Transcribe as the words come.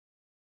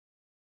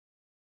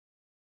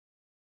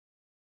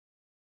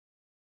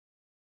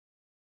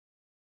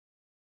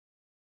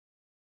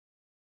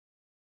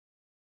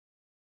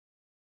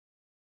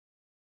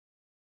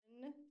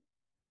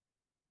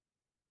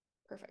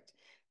Perfect.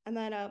 And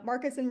then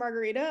Marcus and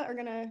Margarita are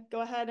going to go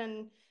ahead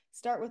and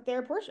start with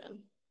their portion.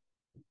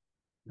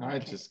 All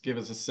right, just give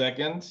us a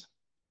second.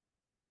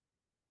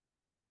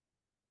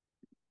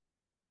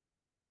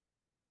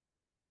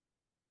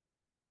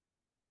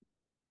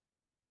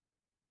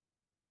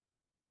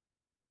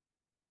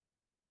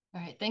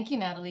 All right, thank you,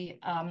 Natalie.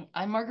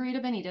 I'm Margarita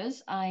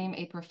Benitez. I'm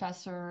a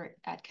professor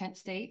at Kent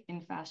State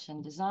in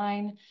fashion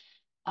design.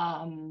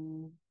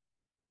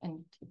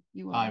 And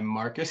you are? I'm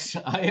Marcus.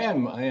 I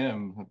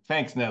am.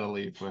 Thanks,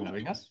 Natalie, for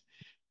having us.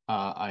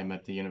 I'm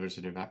at the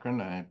University of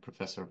Akron. I'm a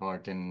professor of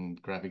art and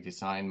graphic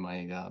design.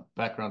 My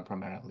background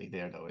primarily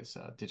there, though, is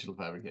digital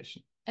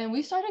fabrication. And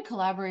we started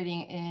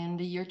collaborating in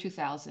the year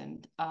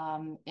 2000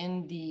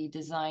 in the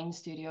design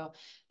studio.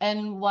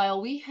 And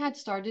while we had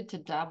started to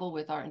dabble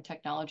with art and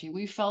technology,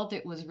 we felt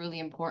it was really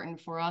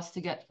important for us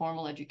to get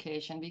formal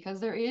education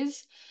because there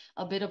is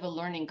a bit of a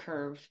learning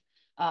curve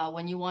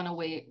when you want to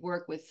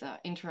work with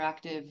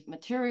interactive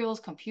materials,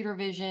 computer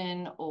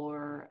vision,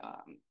 or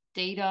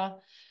data.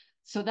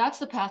 So that's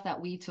the path that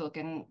we took.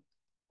 And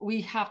we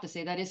have to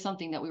say that is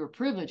something that we were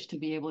privileged to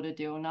be able to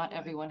do. Not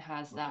everyone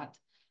has that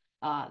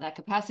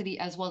capacity,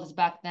 as well as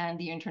back then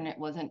the internet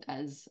wasn't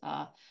as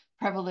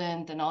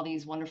prevalent, and all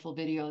these wonderful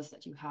videos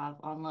that you have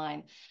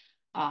online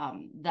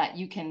that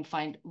you can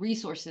find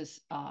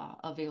resources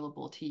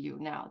available to you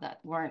now that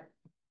weren't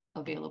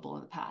available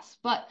in the past.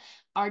 But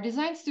our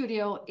design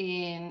studio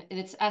in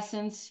its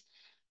essence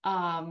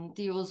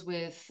deals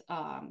with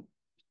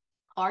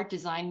art,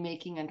 design,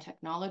 making, and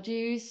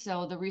technologies.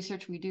 So the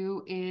research we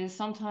do is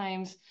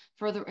sometimes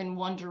further in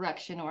one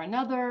direction or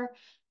another.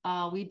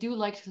 We do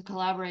like to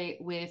collaborate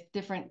with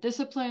different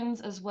disciplines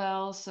as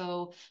well.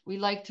 So we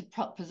like to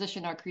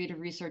position our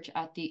creative research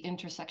at the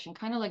intersection,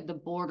 kind of like the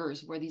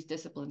borders where these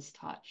disciplines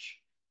touch.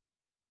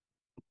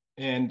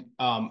 And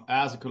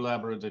as a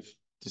collaborative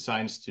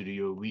design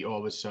studio, we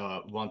always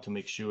want to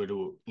make sure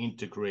to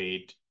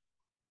integrate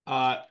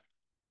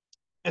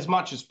as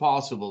much as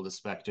possible the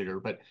spectator.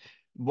 But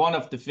one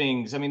of the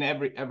things, I mean,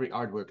 every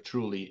artwork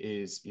truly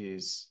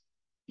is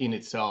in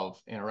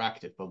itself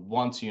interactive, but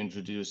once you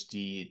introduce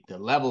the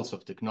levels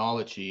of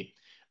technology,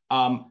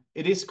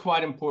 it is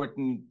quite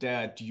important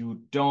that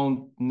you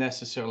don't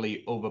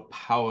necessarily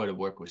overpower the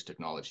work with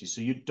technology.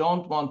 So you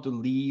don't want to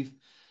leave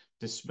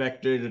the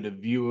spectator, the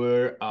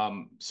viewer,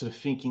 sort of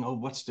thinking, oh,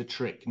 what's the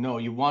trick? No,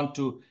 you want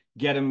to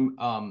get them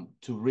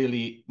to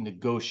really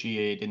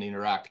negotiate and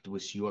interact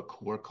with your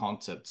core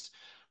concepts,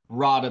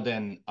 rather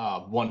than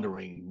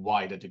wondering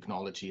why the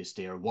technology is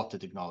there, what the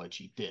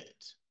technology did.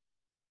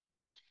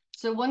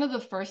 So one of the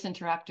first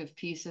interactive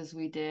pieces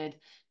we did,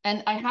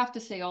 and I have to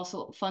say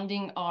also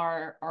funding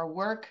our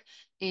work,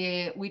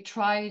 we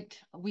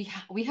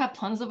have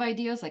tons of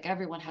ideas, like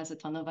everyone has a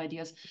ton of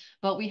ideas,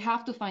 but we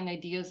have to find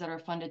ideas that are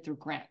funded through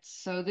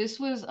grants. So this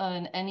was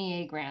an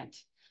NEA grant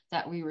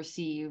that we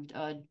received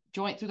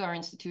joint through our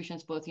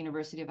institutions, both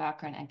University of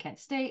Akron and Kent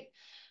State,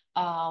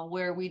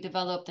 where we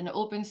developed an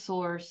open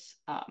source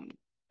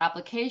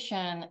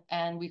application,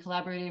 and we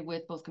collaborated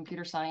with both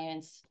computer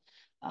science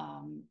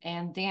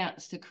and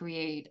dance to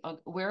create a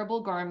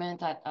wearable garment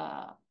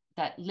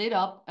that lit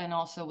up and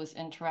also was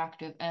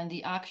interactive. And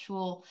the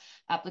actual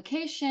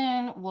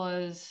application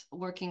was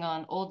working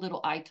on old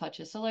little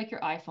iTouches, so like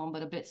your iPhone,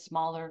 but a bit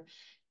smaller,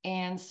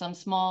 and some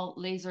small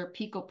laser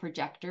pico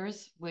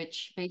projectors,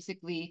 which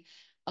basically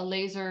a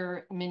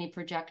laser mini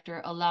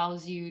projector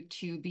allows you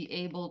to be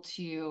able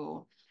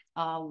to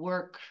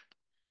work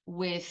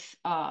with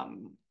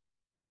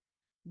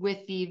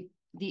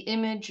the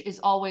image is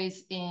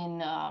always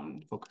in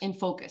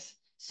focus.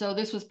 So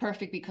this was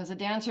perfect because the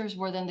dancers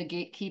were then the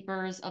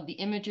gatekeepers of the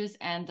images,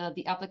 and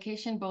the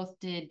application both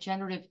did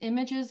generative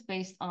images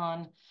based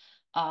on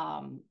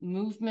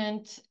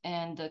movement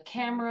and the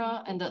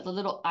camera and the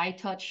little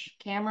iTouch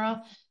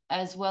camera,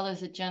 as well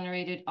as it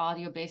generated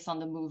audio based on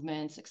the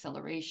movements,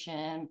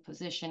 acceleration,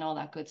 position, all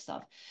that good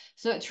stuff.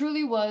 So it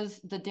truly was,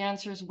 the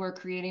dancers were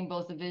creating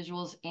both the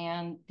visuals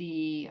and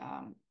the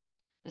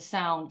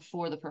sound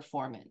for the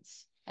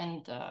performance.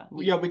 And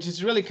yeah, which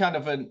is really kind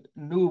of a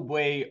new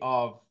way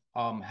of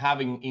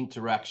having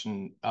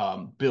interaction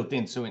built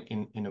in. So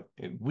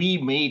we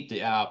made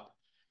the app,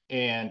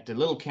 and the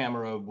little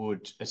camera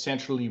would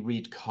essentially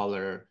read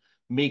color,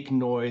 make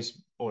noise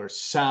or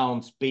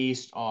sounds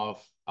based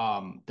off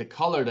the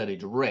color that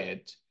it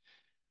read.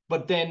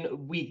 But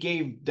then we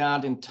gave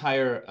that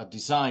entire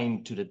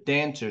design to the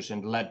dancers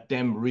and let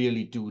them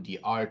really do the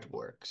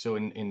artwork. So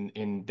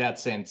in that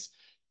sense,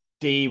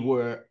 they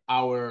were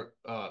our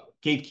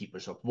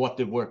gatekeepers of what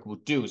the work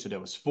would do. So there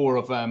was 4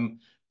 of them.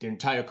 The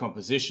entire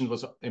composition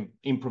was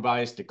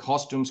improvised. The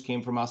costumes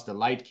came from us. The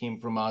light came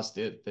from us.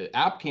 The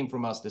app came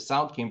from us. The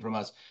sound came from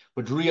us.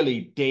 But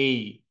really,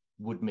 they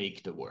would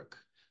make the work.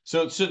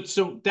 So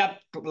that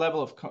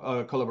level of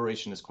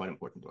collaboration is quite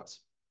important to us.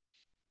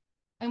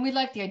 And we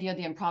like the idea of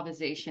the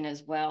improvisation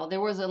as well.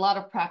 There was a lot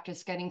of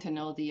practice getting to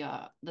know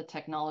the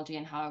technology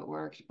and how it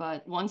worked.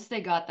 But once they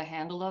got the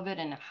handle of it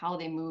and how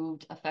they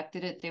moved,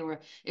 affected it,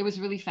 it was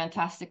really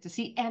fantastic to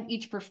see. And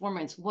each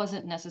performance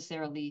wasn't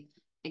necessarily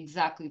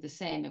exactly the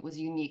same. It was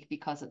unique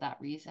because of that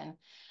reason.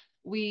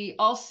 We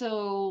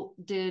also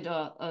did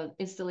a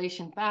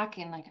installation back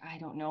in, like, I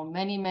don't know,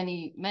 many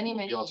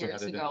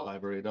years ago.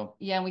 Library, though.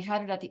 Yeah, and we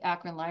had it at the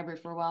Akron Library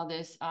for a while.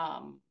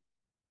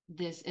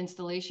 This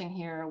installation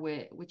here,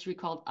 which we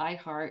called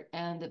iHeart,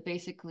 and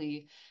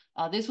basically,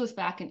 this was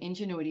back in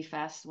Ingenuity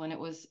Fest when it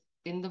was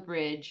in the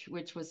bridge,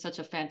 which was such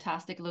a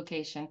fantastic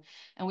location.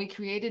 And we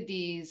created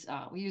these.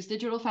 We used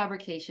digital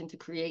fabrication to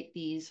create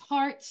these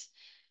hearts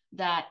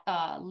that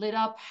lit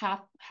up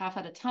half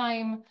at a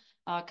time.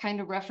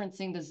 Kind of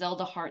referencing the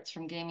Zelda hearts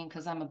from gaming,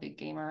 because I'm a big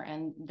gamer,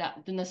 and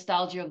that the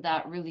nostalgia of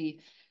that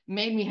really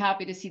made me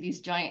happy to see these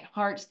giant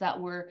hearts that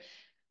were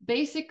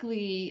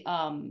basically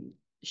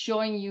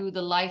showing you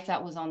the life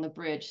that was on the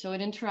bridge. So it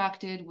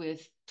interacted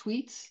with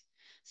tweets.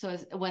 So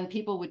when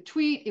people would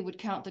tweet, it would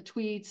count the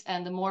tweets,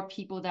 and the more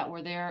people that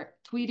were there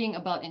tweeting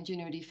about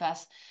Ingenuity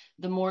Fest,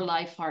 the more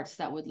life hearts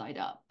that would light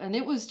up. And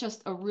it was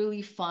just a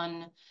really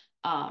fun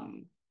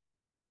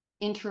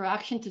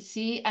interaction to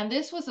see. And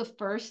this was the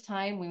first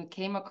time we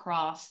came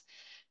across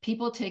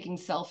people taking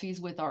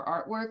selfies with our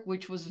artwork,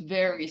 which was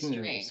very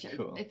strange.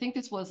 Cool. I think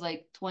this was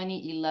like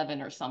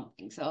 2011 or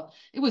something. So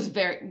it was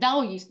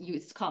now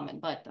it's common,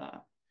 but.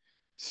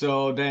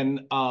 So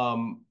then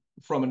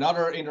from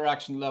another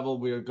interaction level,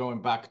 we're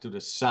going back to the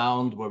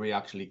sound, where we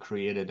actually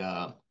created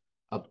a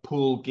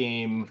pool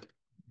game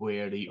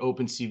where the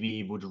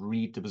OpenCV would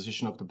read the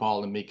position of the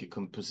ball and make a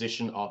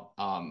composition of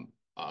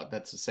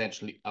that's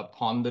essentially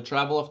upon the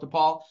travel of the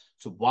ball.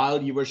 So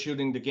while you were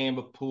shooting the game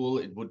of pool,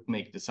 it would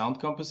make the sound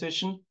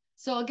composition.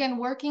 So again,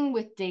 working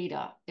with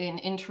data in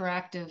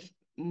interactive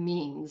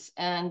means.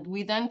 And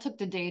we then took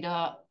the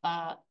data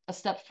a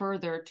step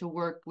further to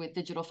work with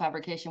digital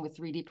fabrication with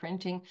 3D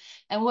printing.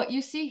 And what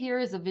you see here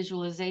is a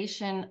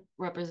visualization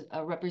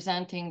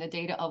representing the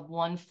data of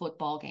one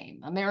football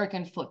game,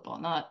 American football,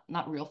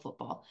 not real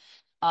football.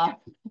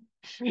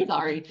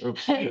 Sorry,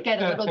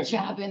 get a little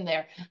jab in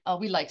there.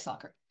 We like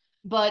soccer.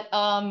 But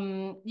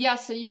yeah,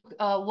 so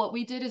what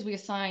we did is we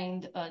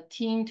assigned a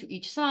team to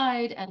each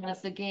side, and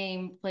as the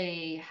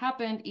gameplay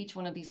happened, each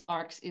one of these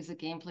arcs is a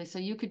gameplay. So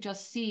you could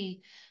just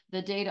see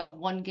the data of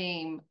one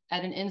game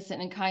at an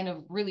instant and kind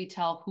of really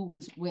tell who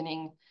was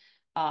winning,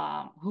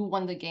 who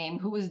won the game,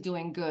 who was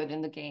doing good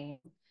in the game.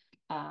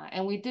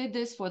 And we did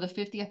this for the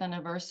 50th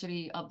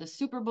anniversary of the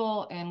Super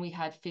Bowl, and we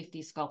had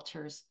 50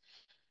 sculptures.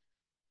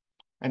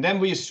 And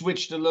then we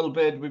switched a little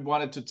bit. We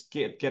wanted to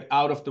get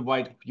out of the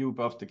white cube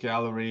of the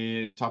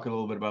gallery, talk a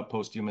little bit about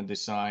post-human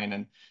design,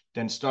 and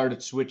then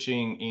started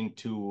switching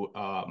into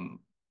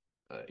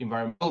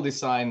environmental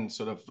design,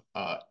 sort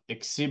of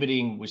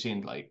exhibiting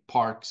within like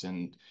parks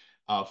and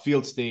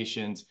field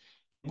stations.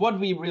 What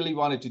we really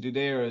wanted to do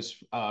there is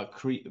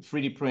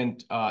 3D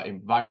print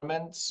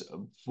environments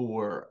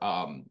for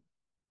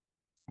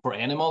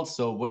animals.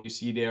 So what you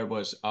see there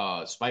was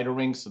spider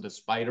rings. So the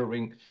spider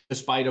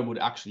would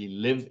actually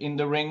live in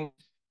the ring.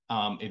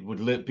 It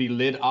would be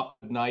lit up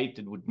at night.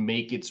 It would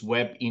make its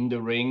web in the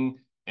ring.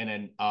 And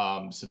then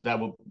so that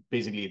would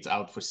basically, it's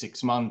out for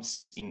 6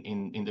 months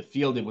in the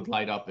field. It would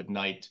light up at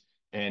night,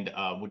 and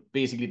would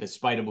basically, the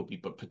spider would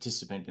be a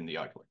participant in the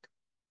artwork.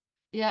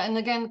 Yeah, and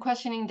again,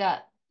 questioning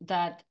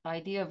that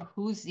idea of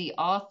who's the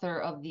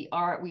author of the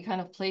art. We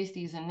kind of place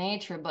these in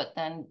nature, but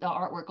then the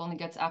artwork only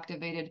gets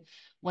activated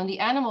when the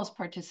animals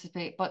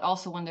participate, but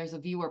also when there's a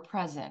viewer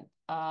present,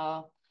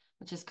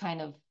 which is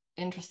kind of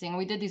interesting.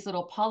 We did these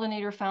little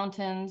pollinator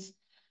fountains,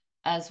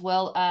 as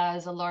well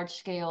as a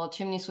large-scale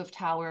chimney swift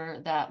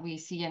tower that we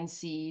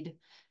CNC'd.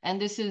 And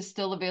this is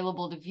still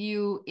available to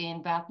view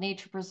in Bath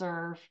Nature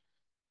Preserve.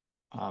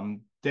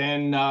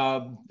 Then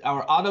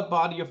our other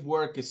body of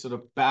work is sort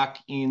of back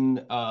in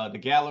the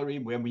gallery,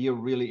 where we are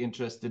really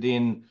interested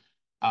in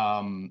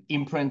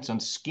imprints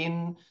on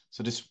skin.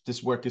 So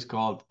this work is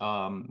called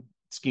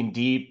Skin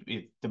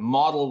Deep. The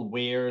model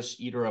wears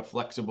either a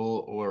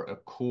flexible or a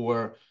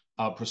core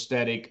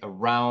prosthetic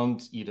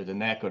around either the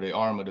neck or the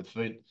arm or the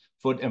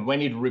foot. And when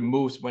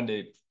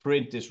the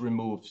print is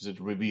removed, it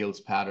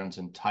reveals patterns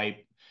and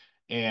type.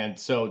 And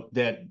so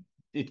that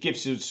it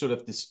gives you sort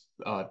of this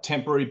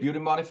temporary beauty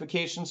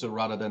modification. So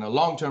rather than a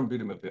long-term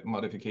beauty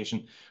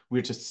modification,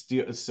 we're just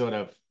sort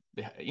of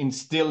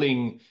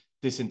instilling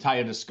this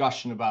entire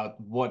discussion about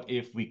what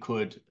if we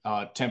could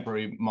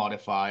temporarily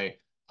modify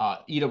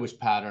either with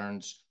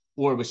patterns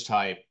or with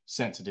type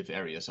sensitive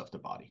areas of the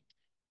body.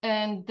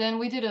 And then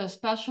we did a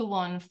special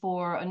one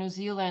for a New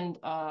Zealand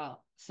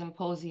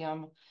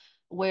symposium,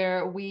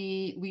 where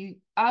we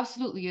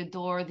absolutely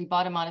adore the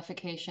body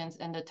modifications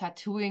and the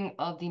tattooing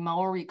of the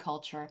Maori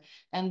culture.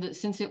 And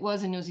since it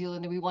was in New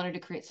Zealand, we wanted to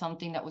create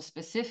something that was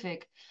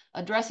specific,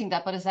 addressing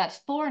that. But as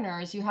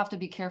foreigners, you have to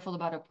be careful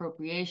about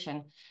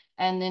appropriation.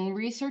 And then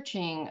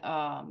researching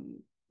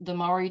the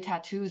Maori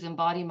tattoos and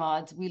body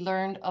mods, we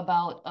learned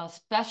about a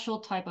special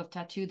type of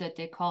tattoo that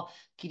they call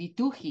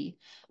kirituhi,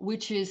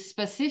 which is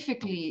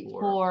specifically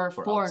for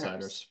foreigners.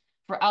 Outsiders.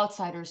 For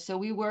outsiders. So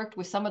we worked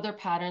with some of their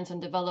patterns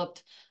and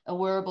developed a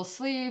wearable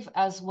sleeve,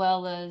 as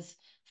well as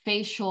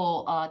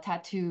facial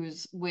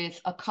tattoos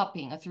with a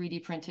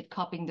 3D printed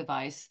cupping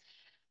device.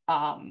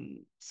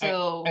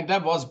 And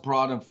that was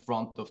brought in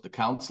front of the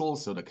council,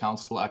 so the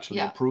council actually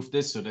approved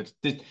this, so that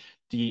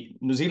the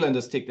New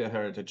Zealanders take their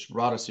heritage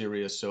rather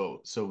serious.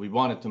 So we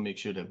wanted to make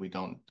sure that we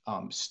don't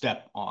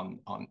step on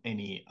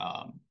any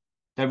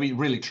that we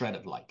really tread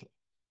it lightly.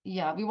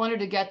 Yeah, we wanted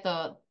to get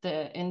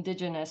the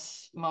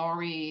indigenous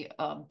Maori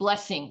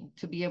blessing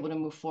to be able to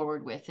move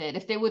forward with it.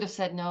 If they would have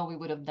said no, we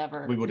would have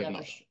never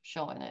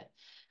shown it.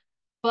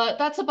 But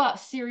that's about a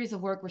series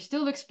of work we're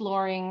still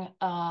exploring.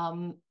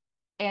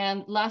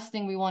 And last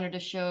thing we wanted to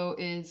show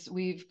is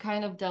we've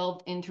kind of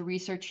delved into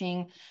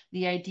researching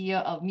the idea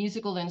of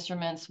musical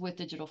instruments with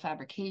digital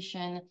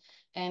fabrication.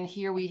 And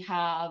here we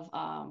have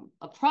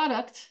a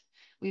product.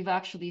 We've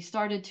actually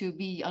started to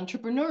be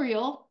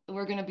entrepreneurial.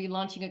 We're going to be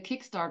launching a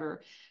Kickstarter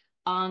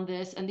on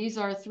this. And these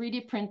are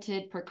 3D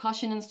printed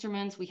percussion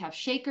instruments. We have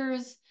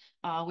shakers,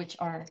 which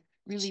are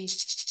really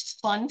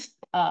fun.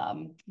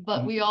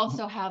 But we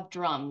also have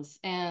drums.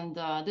 And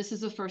this is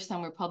the first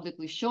time we're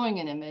publicly showing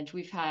an image.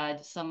 We've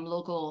had some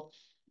local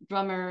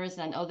drummers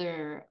and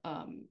other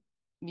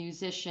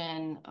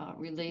musician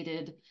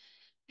related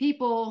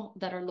people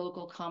that are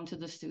local come to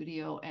the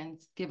studio and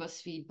give us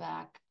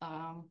feedback.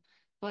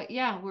 But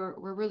yeah,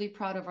 we're really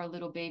proud of our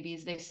little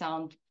babies. They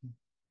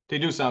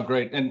do sound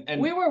great.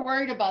 And we were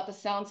worried about the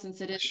sound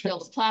since it is still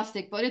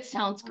plastic, but it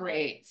sounds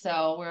great.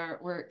 So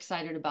we're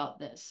excited about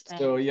this.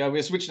 So yeah,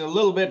 we're switching a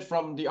little bit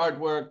from the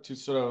artwork to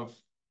sort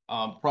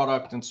of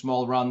product and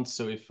small runs.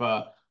 So if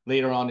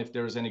later on, if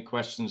there's any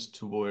questions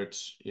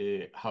towards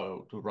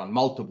how to run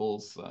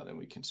multiples, then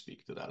we can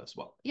speak to that as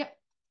well. Yep.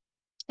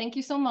 Thank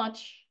you so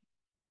much.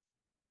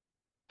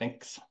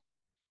 Thanks.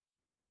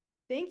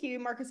 Thank you,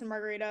 Marcus and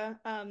Margarita.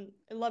 I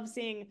love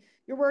seeing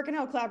your work and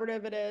how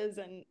collaborative it is,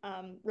 and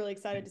really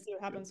excited to see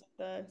what happens with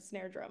the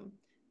snare drum.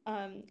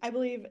 I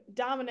believe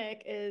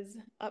Dominic is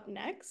up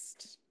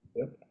next.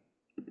 Yep.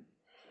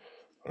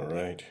 All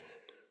right.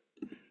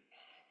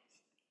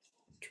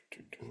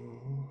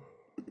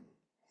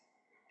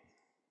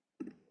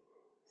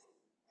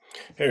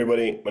 Hey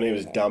everybody, my name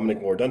is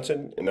Dominic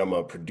Moore-Dunson, and I'm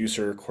a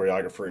producer,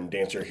 choreographer, and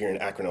dancer here in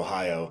Akron,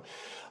 Ohio.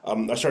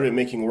 I started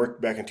making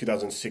work back in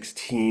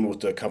 2016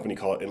 with a company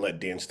called Inlet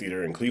Dance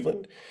Theater in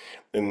Cleveland.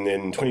 And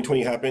then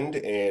 2020 happened,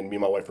 and me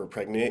and my wife were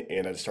pregnant,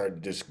 and I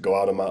started to just go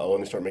out on my own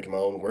and start making my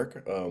own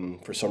work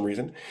for some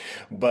reason.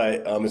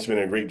 But it's been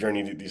a great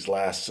journey these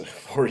last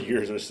 4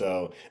 years or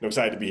so, and I'm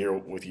excited to be here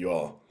with you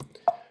all.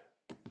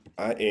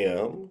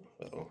 Here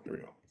we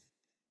go.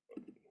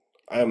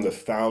 I am the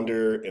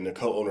founder and the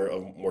co-owner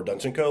of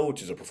Moore-Dunson Co.,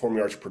 which is a performing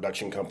arts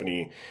production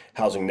company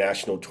housing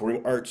national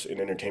touring arts and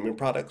entertainment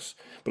products,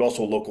 but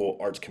also local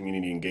arts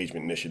community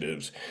engagement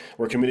initiatives.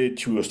 We're committed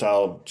to a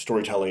style of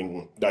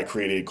storytelling that I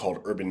created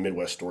called Urban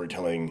Midwest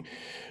Storytelling,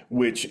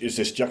 which is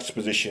this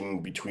juxtaposition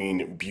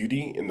between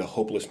beauty and the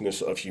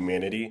hopelessness of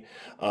humanity.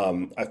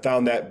 I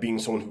found that being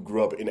someone who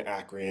grew up in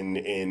Akron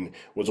and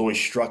was always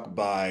struck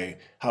by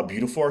how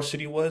beautiful our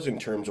city was in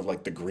terms of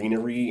like the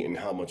greenery and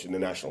how much in the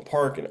national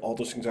park and all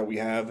those things that we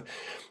have,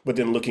 but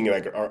then looking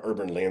at like our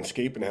urban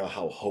landscape and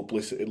how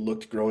hopeless it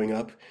looked growing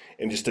up,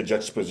 and just the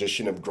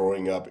juxtaposition of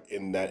growing up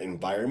in that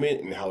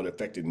environment and how it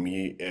affected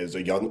me as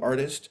a young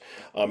artist,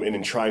 and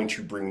in trying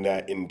to bring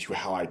that into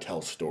how I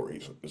tell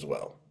stories as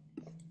well.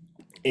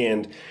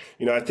 And,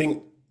 you know, I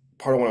think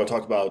part of what I want to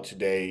talk about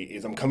today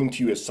is I'm coming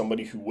to you as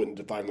somebody who wouldn't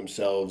define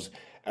themselves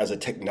as a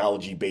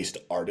technology-based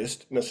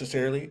artist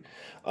necessarily.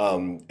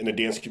 In the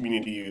dance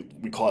community,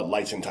 we call it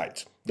lights and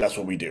tights. That's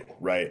what we do,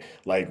 right?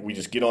 Like we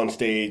just get on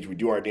stage, we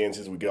do our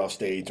dances, we get off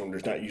stage, and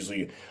there's not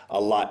usually a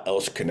lot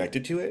else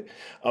connected to it.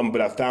 But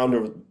I found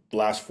over the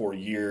last 4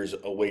 years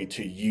a way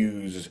to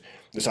use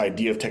this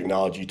idea of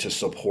technology to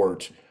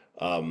support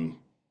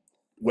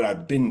what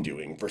I've been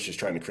doing versus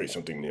trying to create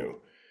something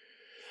new.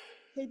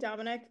 Hey,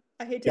 Dominic,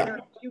 I hate to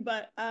interrupt you,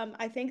 but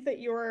I think that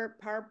your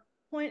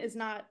PowerPoint is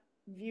not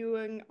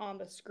viewing on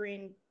the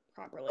screen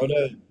properly. Oh,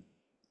 no.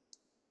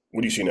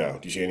 What do you see now?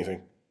 Do you see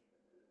anything?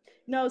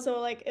 No, so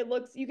like it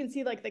looks, you can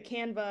see like the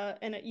Canva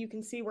and you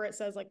can see where it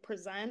says like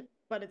present,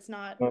 but it's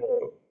not.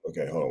 Oh,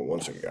 okay, hold on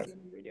 1 second, guys.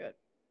 Redo it.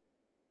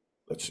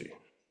 Let's see.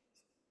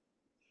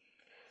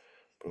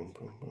 Boom,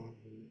 boom, boom.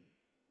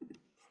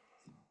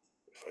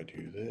 If I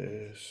do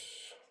this,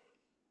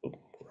 oh,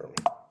 where are we?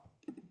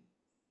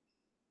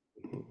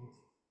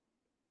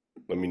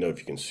 Let me know if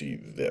you can see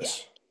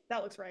this. Yeah,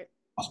 that looks right.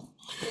 Awesome.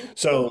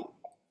 So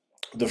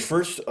the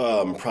first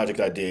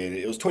project I did,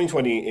 it was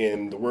 2020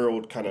 and the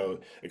world kind of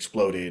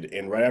exploded.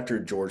 And right after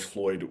George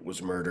Floyd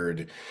was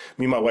murdered,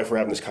 me and my wife were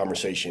having this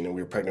conversation and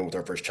we were pregnant with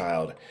our first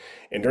child.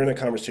 And during that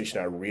conversation,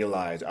 I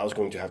realized I was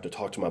going to have to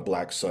talk to my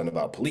Black son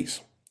about police.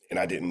 And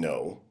I didn't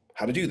know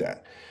how to do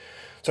that.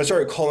 So I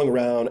started calling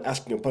around,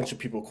 asking a bunch of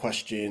people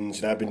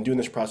questions. And I've been doing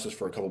this process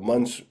for a couple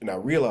months. And I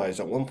realized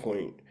at one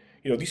point,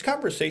 you know, these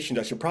conversations,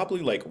 I should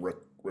probably like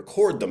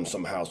record them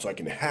somehow so I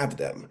can have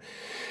them.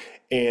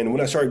 And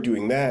when I started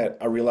doing that,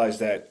 I realized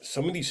that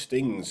some of these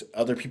things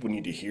other people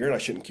need to hear, and I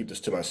shouldn't keep this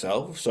to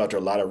myself. So after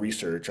a lot of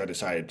research, I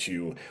decided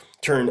to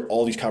turn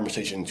all these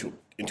conversations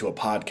into a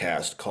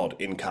podcast called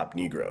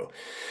Incognito.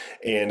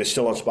 And it's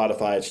still on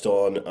Spotify, it's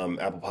still on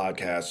Apple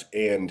Podcasts.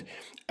 And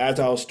as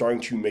I was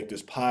starting to make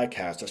this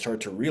podcast, I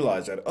started to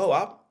realize that,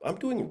 oh, I'm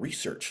doing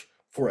research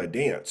for a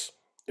dance.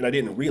 And I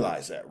didn't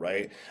realize that,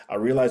 right? I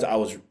realized I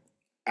was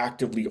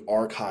actively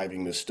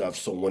archiving this stuff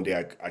so one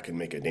day I could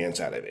make a dance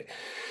out of it.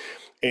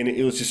 And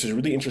it was just a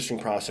really interesting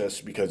process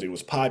because it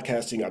was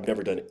podcasting. I've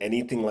never done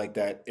anything like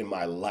that in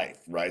my life,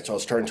 right? So I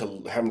was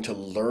having to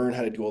learn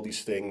how to do all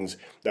these things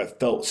that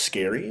felt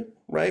scary,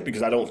 right?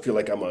 Because I don't feel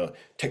like I'm a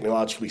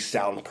technologically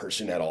sound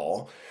person at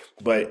all,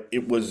 but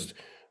it was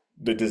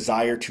the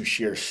desire to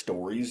share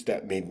stories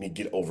that made me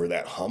get over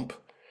that hump.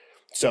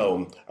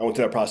 So I went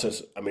through that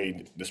process. I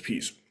made this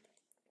piece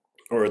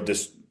or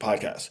this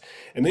podcast.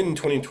 And then in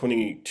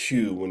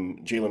 2022,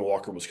 when Jalen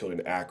Walker was killed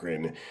in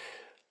Akron,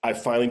 I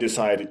finally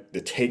decided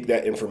to take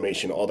that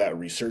information, all that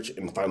research,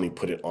 and finally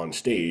put it on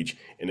stage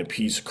in a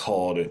piece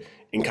called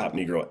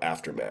Incognito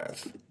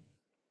Aftermath.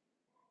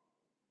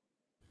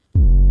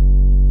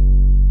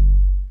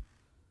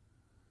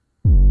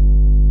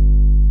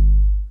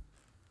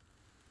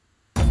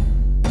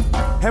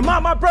 Am I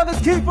my brother's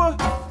keeper?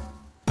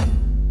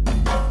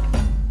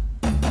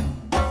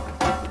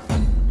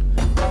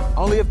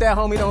 Only if that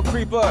homie don't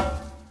creep up.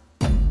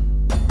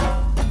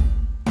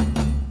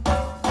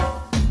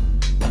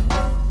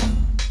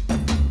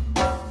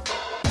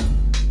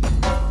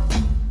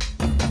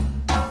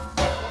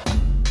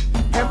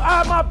 Am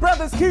I my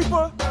brother's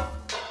keeper?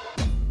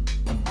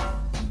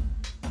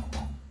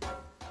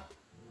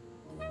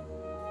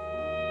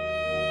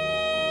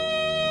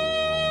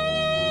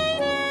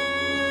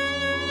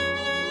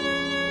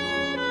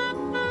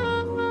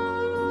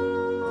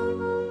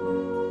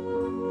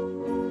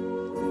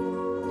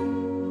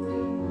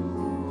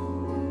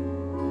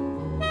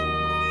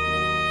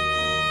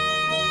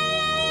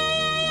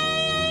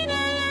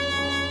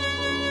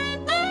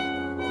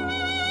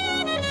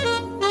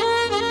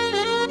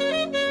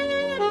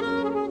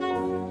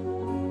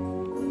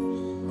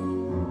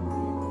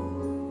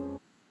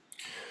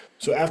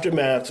 So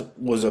Aftermath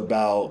was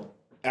about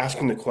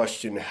asking the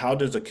question, how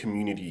does a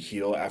community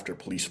heal after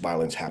police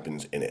violence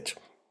happens in it?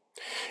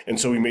 And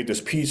so we made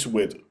this piece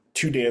with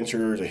two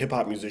dancers, a hip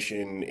hop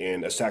musician,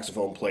 and a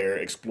saxophone player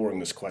exploring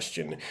this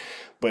question.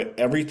 But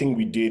everything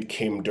we did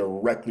came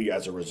directly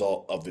as a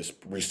result of this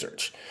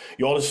research.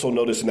 You also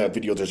notice in that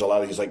video, there's a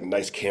lot of these like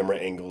nice camera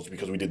angles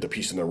because we did the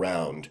piece in the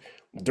round.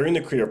 During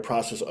the creative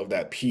process of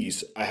that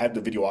piece, I had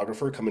the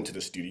videographer come into the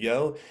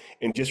studio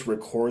and just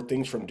record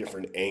things from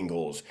different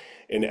angles.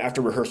 And after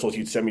rehearsals,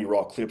 he'd send me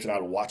raw clips and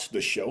I'd watch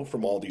the show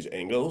from all these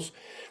angles.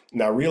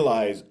 And I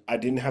realized I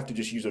didn't have to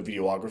just use a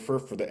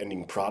videographer for the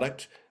ending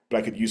product, but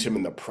I could use him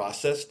in the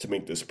process to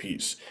make this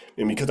piece.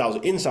 And because I was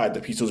inside the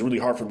piece, it was really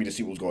hard for me to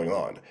see what was going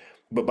on.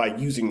 But by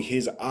using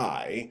his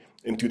eye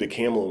and through the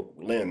camera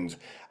lens,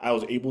 I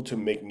was able to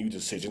make new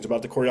decisions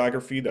about the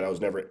choreography that I was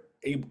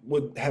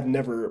would have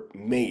never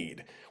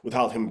made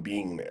without him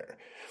being there.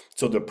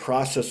 So the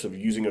process of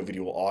using a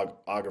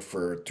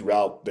videographer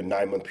throughout the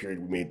 9-month period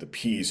we made the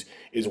piece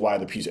is why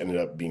the piece ended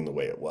up being the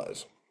way it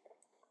was.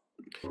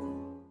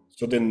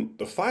 So then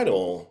the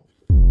final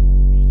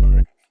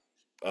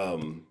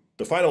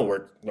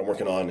work that I'm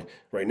working on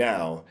right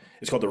now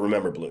is called the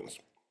Remember Balloons.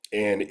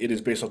 And it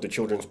is based off the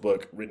children's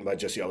book written by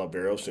Jesse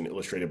Oliveros and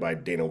illustrated by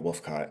Dana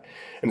Wolfcott.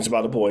 And it's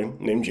about a boy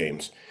named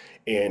James.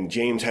 And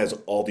James has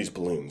all these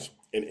balloons.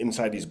 And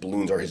inside these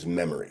balloons are his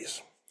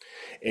memories.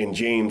 And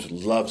James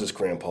loves his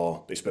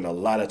grandpa. They spend a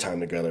lot of time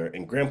together.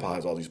 And grandpa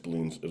has all these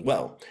balloons as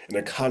well. And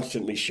they're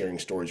constantly sharing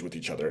stories with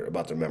each other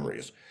about their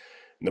memories.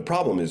 And the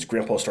problem is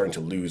grandpa's starting to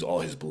lose all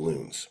his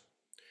balloons.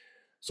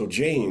 So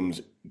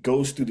James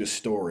goes through this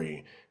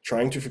story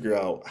trying to figure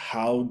out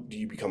how do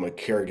you become a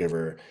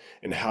caregiver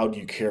and how do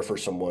you care for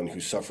someone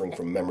who's suffering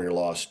from memory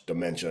loss,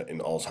 dementia,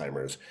 and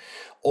Alzheimer's.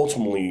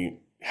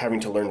 Ultimately, having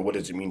to learn what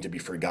does it mean to be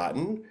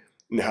forgotten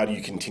and how do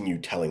you continue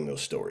telling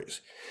those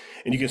stories.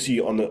 And you can see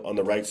on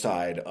the right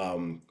side,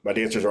 my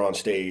dancers are on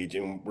stage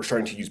and we're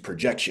starting to use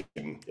projection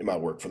in my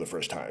work for the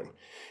first time.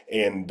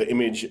 And the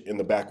image in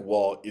the back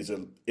wall is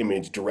an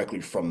image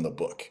directly from the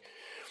book.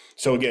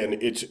 So again,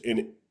 it's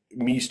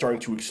me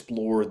starting to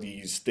explore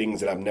these things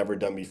that I've never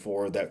done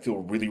before that feel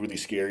really, really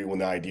scary when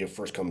the idea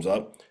first comes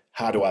up.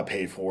 How do I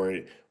pay for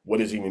it? What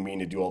does it even mean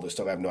to do all this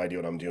stuff? I have no idea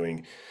what I'm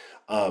doing.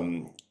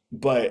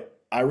 But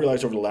I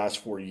realized over the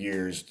last 4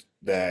 years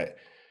that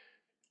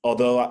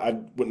although I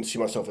wouldn't see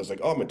myself as like,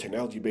 oh, I'm a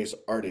technology-based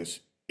artist,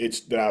 it's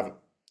that I've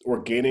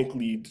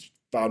organically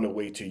found a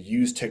way to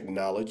use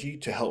technology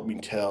to help me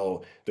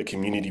tell the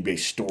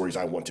community-based stories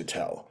I want to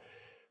tell.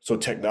 So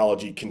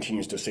technology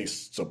continues to stay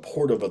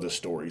supportive of the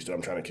stories that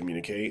I'm trying to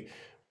communicate,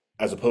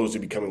 as opposed to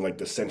becoming like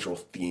the central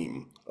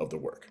theme of the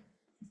work.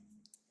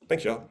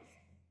 Thanks, y'all.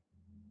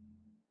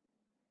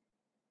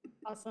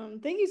 Awesome.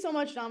 Thank you so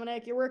much,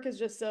 Dominic. Your work is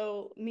just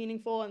so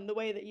meaningful, and the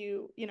way that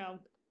you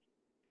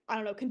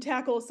can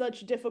tackle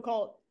such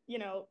difficult,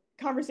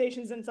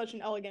 conversations in such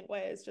an elegant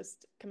way is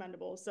just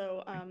commendable.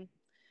 So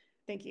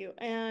thank you.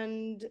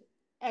 And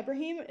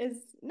Ebrahim is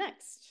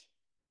next.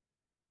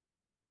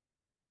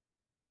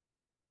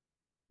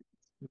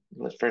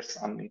 let's first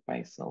unmute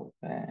myself.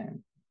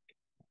 And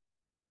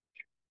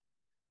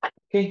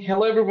okay,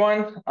 hello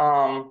everyone.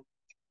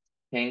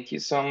 Thank you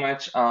so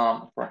much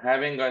for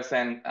having us,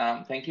 and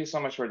thank you so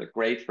much for the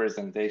great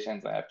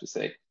presentations, I have to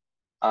say.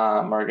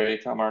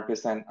 Margarita,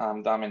 Marcus, and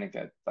Dominic,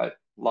 I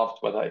loved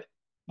what I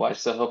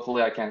watched, so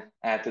hopefully I can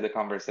add to the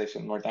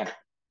conversation more than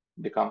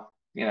become,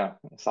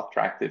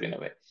 subtractive in a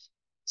way.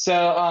 So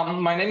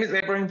my name is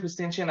Ebrahim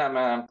Poustinchi, and I'm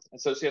an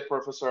associate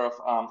professor of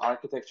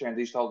architecture and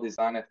digital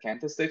design at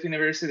Kent State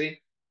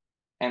University,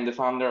 and the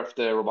founder of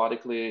the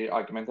Robotically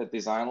Augmented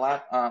Design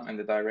Lab and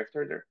the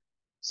director there.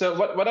 So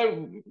what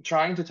I'm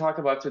trying to talk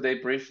about today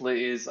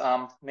briefly is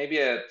maybe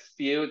a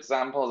few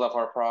examples of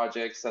our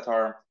projects that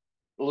are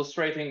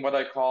illustrating what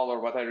I call, or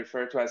what I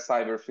refer to as,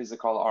 cyber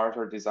physical art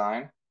or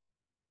design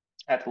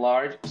at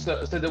large.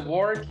 So the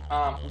work,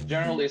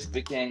 generally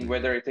speaking,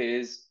 whether it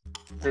is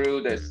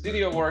through the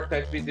studio work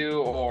that we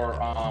do, or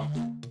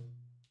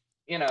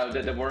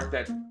the work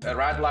that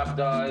Rad Lab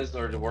does,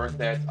 or the work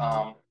that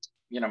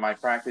my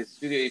practice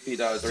Studio EP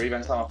does, or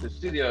even some of the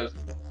studios,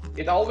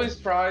 it always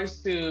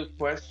tries to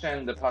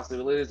question the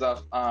possibilities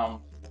of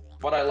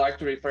what I like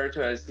to refer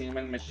to as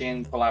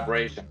human-machine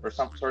collaboration, or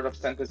some sort of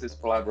synthesis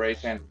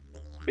collaboration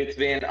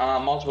between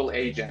multiple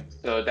agents.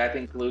 So that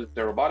includes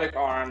the robotic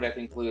arm, that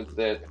includes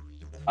the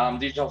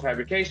digital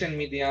fabrication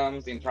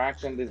mediums,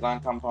 interaction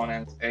design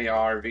components,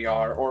 AR,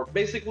 VR, or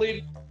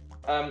basically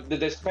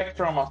the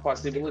spectrum of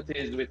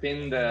possibilities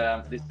within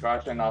the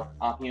discussion of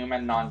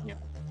human,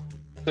 non-human.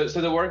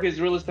 So the work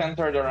is really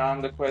centered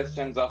around the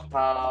questions of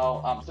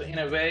how, so in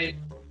a way,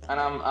 and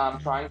I'm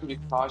trying to be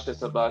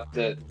cautious about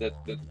the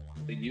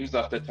use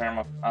of the term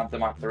of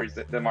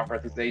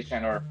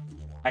democratization or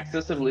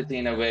accessibility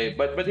in a way,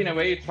 but in a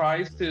way it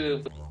tries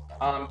to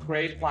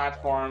create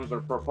platforms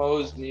or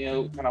propose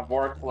new kind of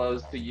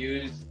workflows to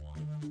use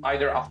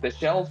either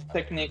off-the-shelf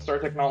techniques or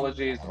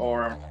technologies,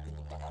 or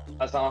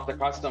some of the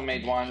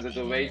custom-made ones, as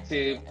a way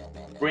to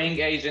bring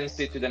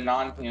agency to the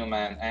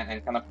non-human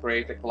and kind of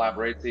create a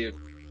collaborative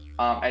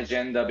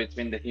agenda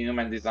between the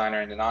human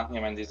designer and the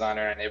non-human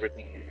designer and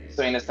everything.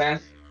 So in a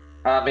sense,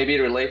 maybe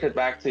related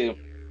back to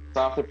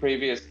some of the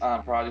previous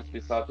projects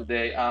we saw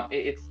today,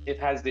 it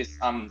has this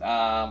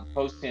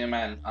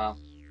post-human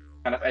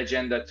kind of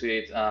agenda to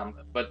it,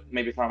 but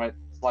maybe from a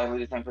slightly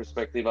different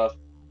perspective of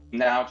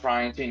now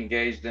trying to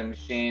engage the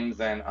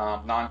machines and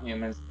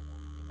non-humans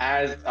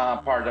as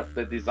part of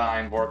the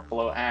design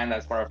workflow and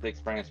as part of the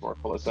experience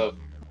workflow. So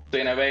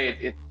in a way,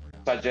 it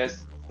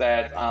suggests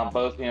that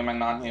both human and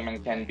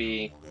non-human can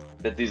be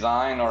the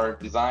design or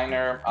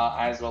designer,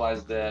 as well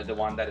as the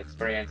one that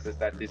experiences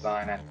that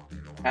design.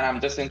 And I'm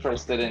just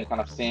interested in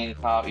kind of seeing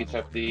how each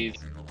of these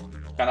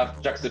kind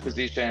of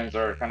juxtapositions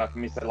or kind of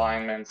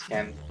misalignments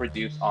can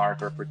produce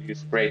art or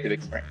produce creative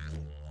experience.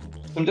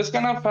 So I'm just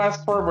gonna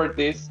fast forward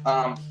this.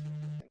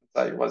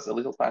 It was a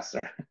little faster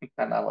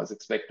than I was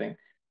expecting.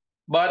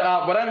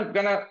 But what I'm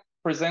gonna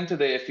present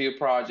today, a few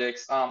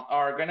projects,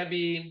 are gonna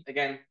be,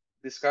 again,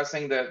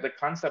 discussing the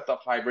concept of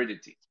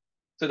hybridity.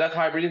 So that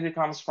hybridity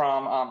comes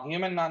from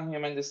human,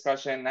 non-human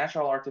discussion,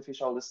 natural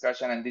artificial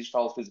discussion, and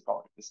digital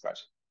physical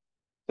discussion.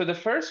 So the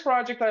first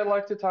project I'd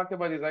like to talk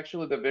about is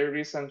actually the very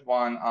recent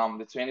one,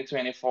 the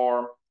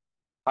 2024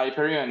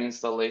 Hyperion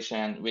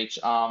installation, which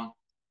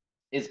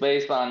is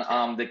based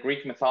on the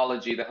Greek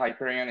mythology. The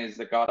Hyperion is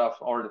the god of,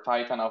 or the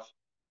titan of,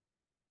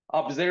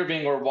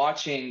 observing or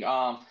watching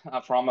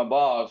from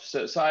above.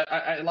 So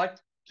I like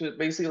to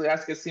basically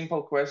ask a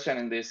simple question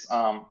in this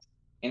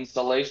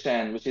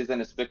installation, which is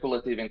a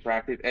speculative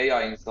interactive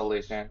AI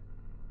installation.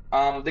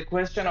 The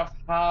question of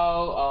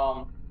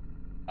how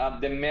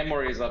the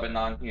memories of a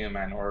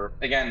non-human, or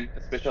again,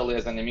 especially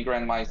as an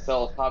immigrant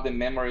myself, how the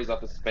memories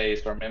of a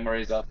space, or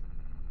memories of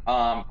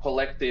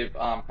collective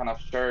kind of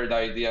shared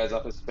ideas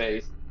of a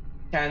space,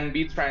 can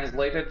be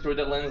translated through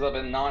the lens of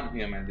a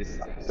non-human this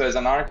time. So as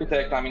an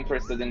architect, I'm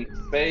interested in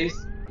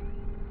space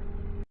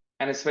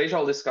and a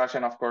spatial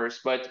discussion, of course,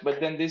 but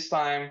then this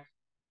time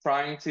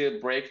trying to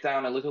break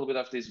down a little bit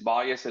of these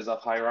biases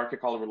of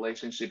hierarchical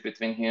relationship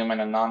between human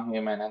and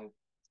non-human, and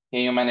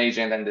human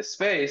agent and the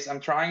space. I'm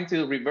trying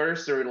to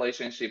reverse the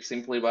relationship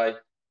simply by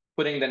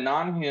putting the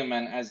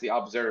non-human as the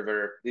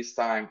observer, this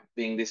time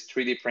being this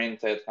 3D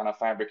printed, kind of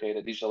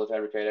fabricated, digitally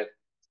fabricated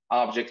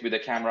object with a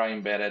camera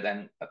embedded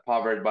and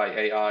powered by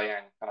AI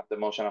and kind of the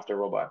motion of the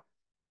robot,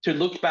 to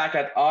look back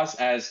at us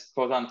as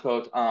quote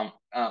unquote,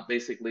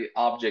 basically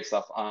objects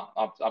of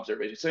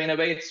observation. So in a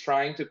way, it's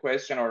trying to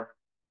question or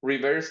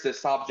reverse the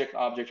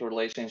subject-object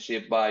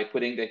relationship by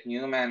putting the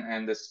human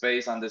and the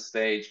space on the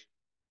stage,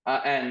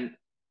 and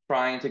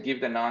trying to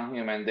give the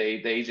non-human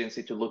the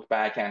agency to look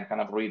back and kind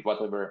of read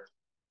whatever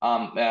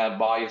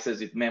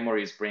biases it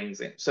memories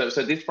brings in. So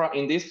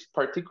in this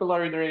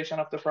particular iteration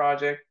of the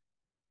project,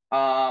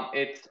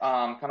 it's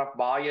kind of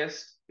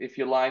biased, if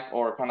you like,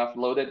 or kind of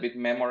loaded with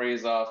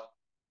memories of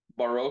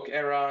Baroque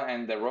era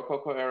and the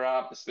Rococo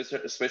era,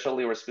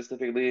 especially or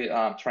specifically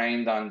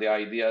trained on the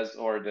ideas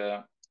or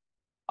the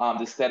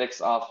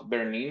aesthetics of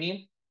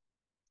Bernini,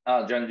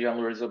 Gian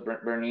Lorenzo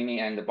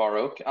Bernini, and the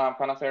Baroque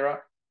kind of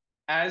era.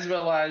 as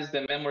well as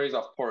the memories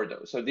of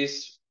Porto. So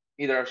this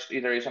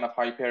iteration of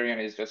Hyperion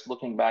is just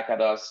looking back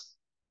at us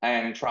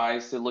and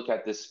tries to look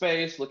at the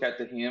space, look at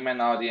the human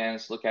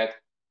audience, look at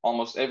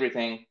almost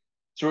everything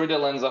through the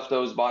lens of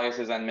those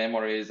biases and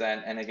memories,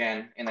 and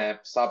again, in a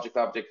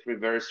subject-object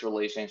reverse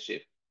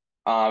relationship,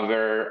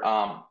 where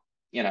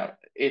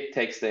it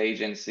takes the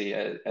agency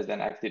as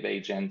an active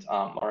agent,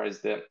 or as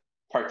the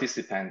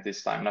participant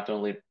this time, not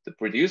only the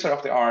producer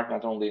of the art,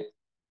 not only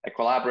a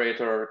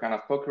collaborator or kind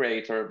of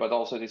co-creator, but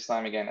also this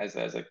time again as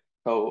a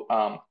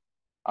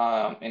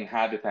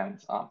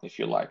inhabitant, if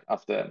you like,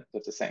 of the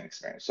same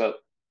experience. So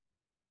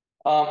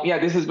yeah,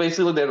 this is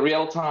basically the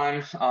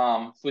real-time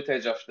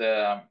footage of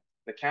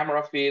the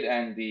camera feed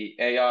and the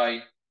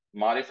AI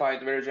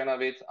modified version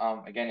of it,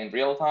 again in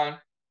real time.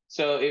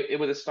 So it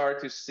would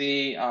start to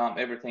see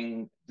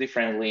everything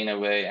differently in a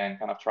way and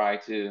kind of try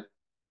to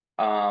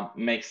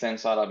make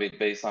sense out of it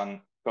based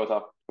on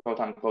quote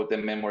unquote the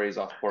memories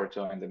of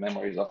Porto and the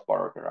memories of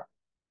Barokara.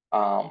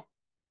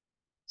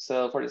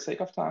 So for the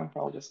sake of time,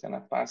 probably just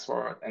gonna fast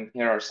forward. And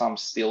here are some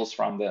stills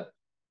from the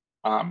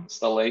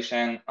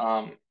installation.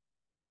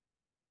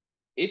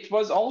 It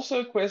was also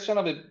a question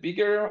of a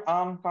bigger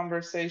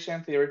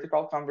conversation,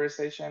 theoretical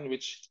conversation,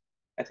 which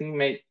I think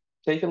may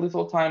take a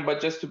little time, but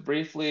just to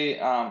briefly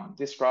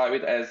describe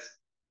it as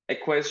a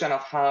question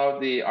of how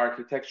the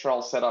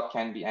architectural setup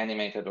can be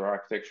animated, or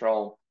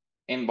architectural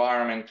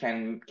environment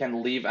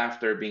can live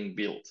after being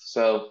built.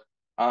 So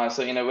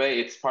in a way,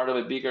 it's part of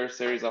a bigger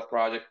series of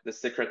projects, the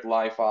Secret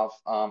Life of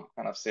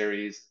kind of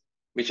series,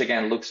 which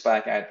again looks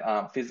back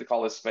at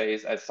physical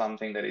space as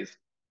something that is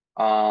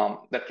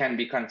that can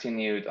be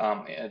continued,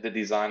 the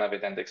design of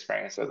it and the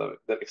experience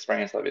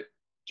of it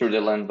through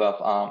the lens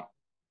of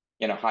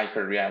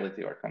hyper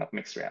reality or kind of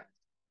mixed reality.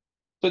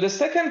 So the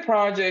second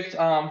project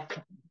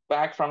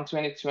back from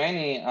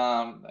 2020,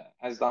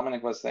 as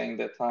Dominic was saying,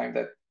 the time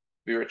that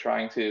we were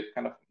trying to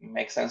kind of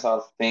make sense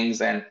of things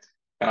and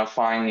kind of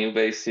find new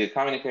ways to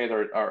communicate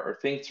or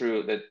think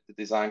through the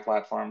design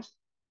platforms,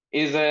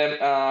 is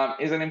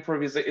an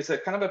improvisation. It's a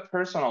kind of a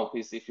personal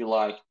piece, if you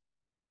like,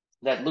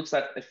 that looks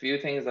at a few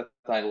things that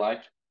I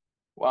like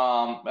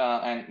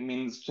and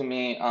means to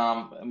me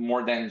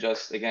more than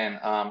just, again,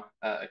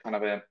 kind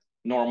of a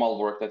normal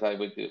work that I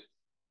would do,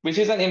 which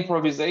is an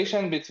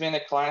improvisation between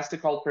a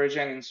classical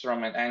Persian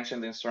instrument,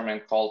 ancient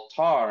instrument called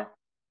tar,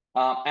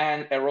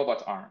 and a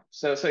robot arm.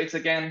 So it's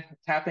again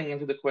tapping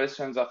into the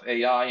questions of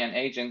AI and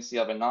agency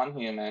of a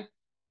non-human.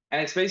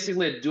 And it's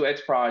basically a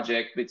duet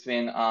project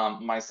between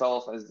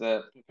myself as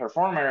the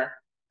performer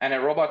and a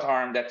robot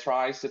arm that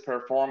tries to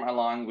perform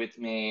along with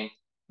me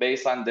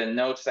based on the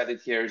notes that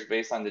it hears,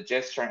 based on the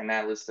gesture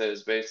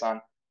analysis, based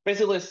on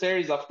basically a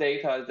series of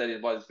data that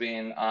it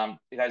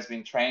has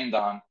been trained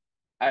on,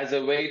 as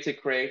a way to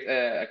create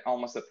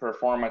almost a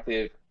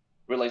performative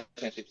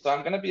relationship. So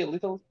I'm going to be a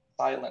little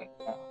silent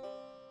now.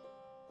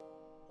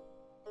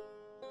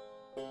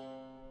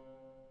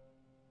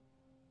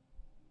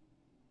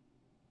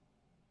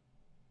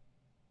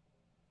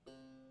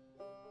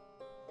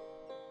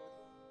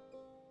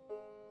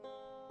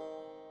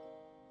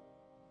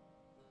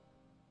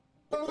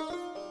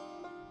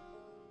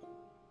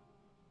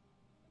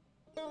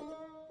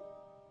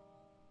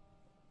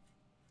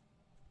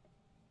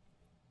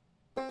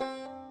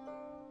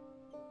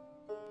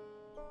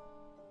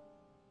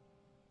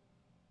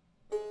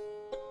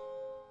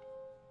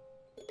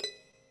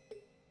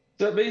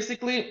 So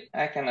basically,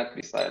 I cannot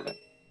be silent.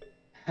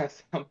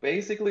 So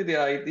basically, the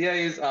idea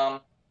is how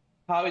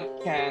it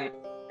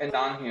a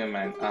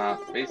non-human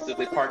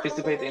basically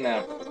participate in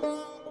a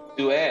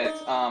duet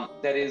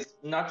that is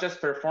not just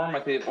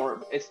performative,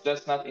 or it's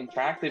just not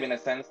interactive in a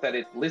sense that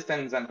it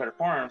listens and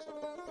performs,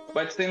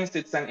 but since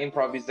it's an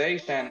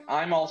improvisation,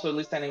 I'm also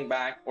listening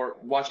back or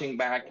watching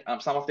back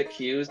some of the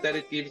cues that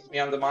it gives me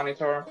on the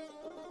monitor,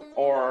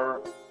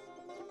 or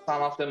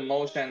some of the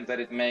motions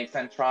that it makes,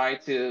 and try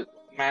to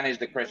manage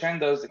the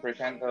crescendos,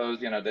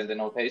 the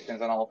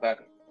notations and all of that,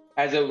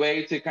 as a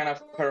way to kind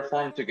of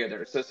perform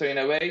together. So in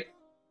a way,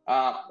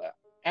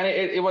 and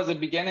it was the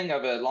beginning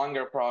of a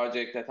longer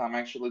project that I'm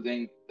actually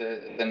doing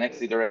the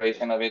next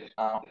iteration of it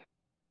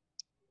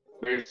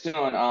very soon,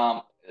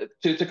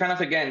 to kind of,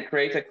 again,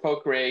 create a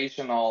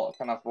co-creational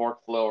kind of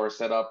workflow or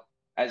setup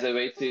as a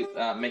way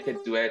to make a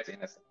duet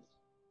in a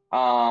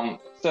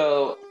sense.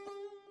 So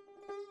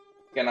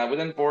again, I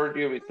wouldn't bore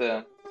you with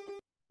the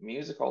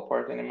musical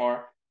part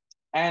anymore.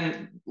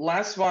 And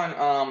last one,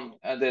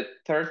 the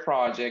third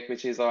project,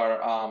 which is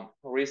our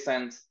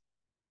recent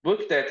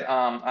book that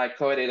I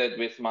co-edited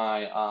with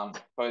my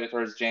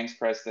co-editors James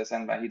Prestes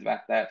and Vahid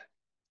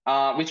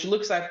Wahdat, which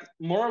looks at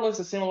more or less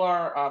the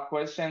similar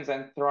questions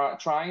and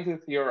trying to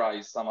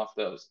theorize some of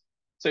those.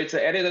 So it's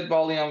an edited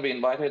volume. We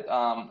invited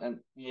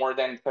more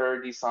than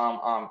 30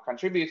 some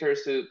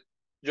contributors to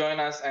join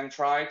us and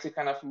try to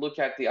kind of look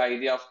at the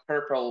idea of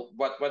purple,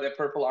 what a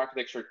purple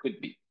architecture could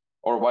be,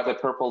 or what a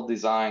purple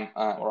design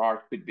or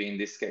art could be in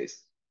this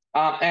case.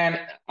 And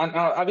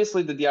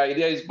obviously the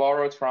idea is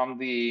borrowed from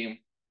the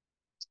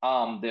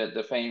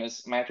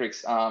famous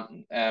Matrix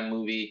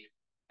movie,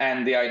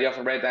 and the idea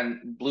of red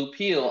and blue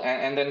peel,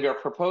 and then we are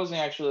proposing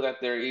actually that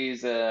there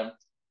is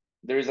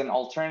an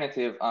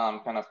alternative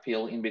kind of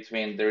peel in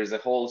between. There is a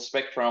whole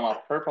spectrum of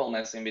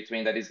purpleness in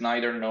between that is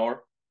neither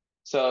nor.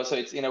 So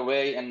it's in a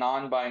way a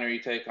non-binary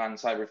take on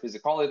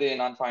cyberphysicality, a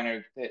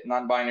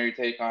non-binary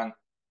take on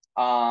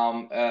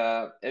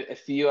a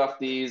few of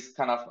these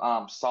kind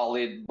of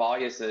solid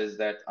biases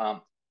that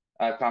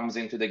comes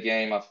into the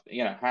game of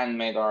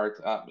handmade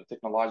art,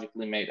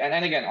 technologically made,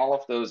 and again all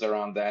of those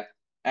around that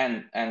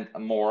and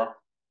more.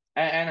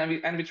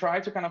 And we try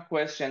to kind of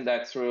question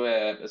that through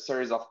a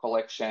series of a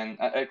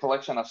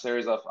collection of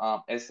series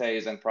of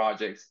essays and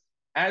projects,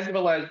 as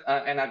well as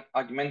an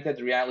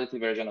augmented reality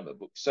version of the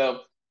book.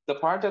 So the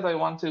part that I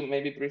want to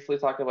maybe briefly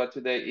talk about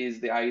today is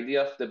the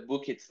idea of the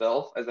book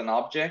itself as an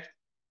object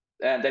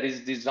that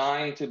is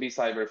designed to be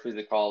cyber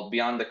physical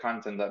beyond the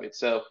content of it.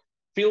 So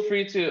feel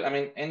free to,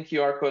 in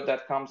QR code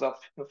that comes up,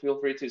 feel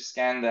free to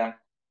scan them.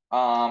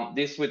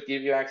 This would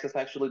give you access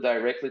actually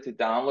directly to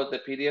download the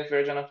PDF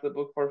version of the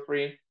book for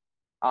free,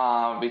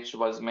 which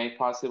was made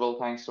possible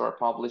thanks to our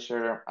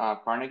publisher,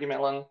 Carnegie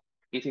Mellon,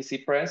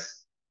 ETC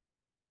Press.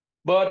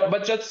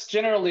 But just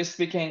generally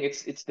speaking,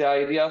 it's the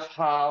idea of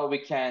how we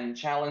can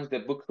challenge the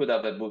bookhood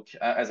of a book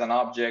as an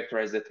object or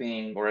as a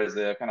thing or as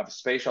a kind of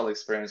spatial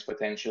experience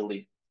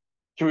potentially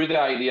through the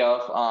idea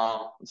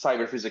of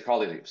cyber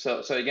physicality.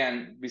 So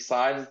again,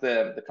 besides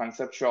the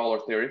conceptual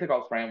or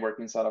theoretical framework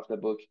inside of the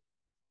book,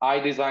 I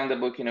designed the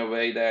book in a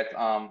way that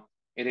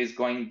it is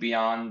going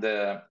beyond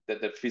the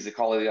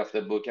physicality of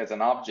the book as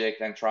an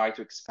object and try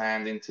to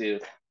expand into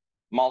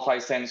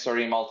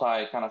multi-sensory,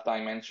 multi-kind of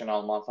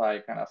dimensional,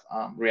 multi-kind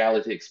of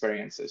reality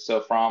experiences. So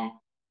from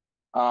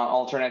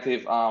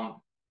alternative or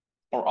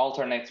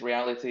alternate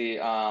reality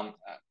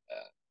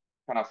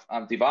kind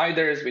of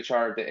dividers, which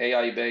are the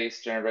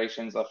AI-based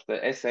generations of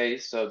the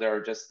essays. So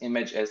they're just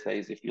image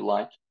essays, if you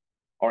like,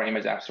 or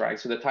image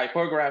abstracts. So the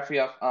typography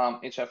of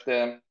each of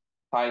the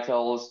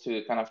titles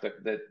to kind of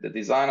the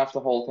design of the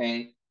whole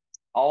thing,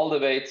 all the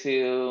way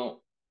to,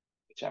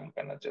 which I'm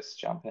gonna just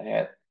jump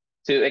ahead,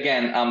 to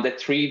again, the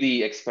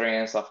 3D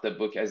experience of the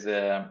book as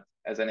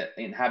an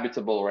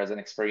inhabitable or as an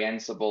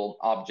experienceable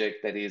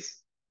object that is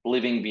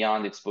living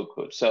beyond its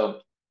bookhood. So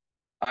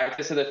I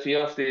tested a few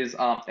of these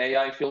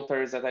AI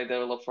filters that I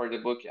developed for the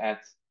book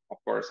at, of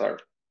course, our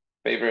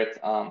favorite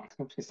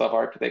piece of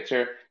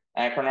architecture,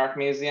 Akron Art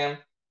Museum.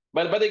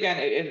 But again,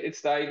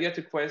 it's the idea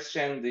to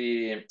question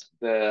the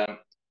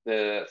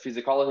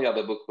physicality of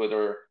the bookhood,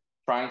 or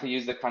trying to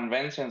use the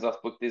conventions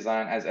of book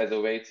design as a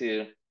way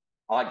to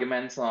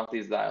augment some of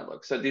these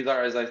dialogues. So these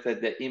are, as I said,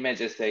 the image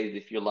essays,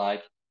 if you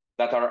like,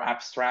 that are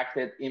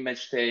abstracted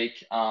image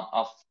take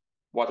of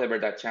whatever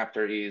that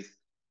chapter is,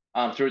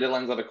 through the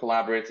lens of a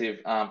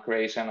collaborative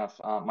creation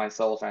of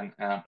myself and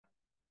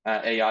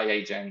AI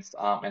agents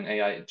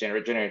and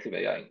generative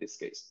AI in this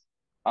case.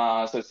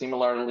 So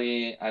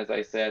similarly, as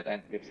I said,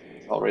 and we've seen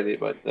this already,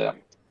 but the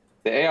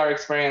AR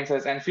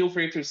experiences, and feel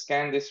free to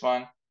scan this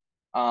one.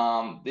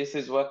 This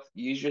is what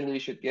usually you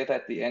should get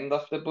at the end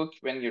of the book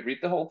when you read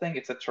the whole thing.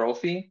 It's a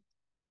trophy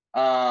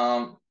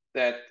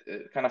that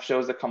kind of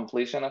shows the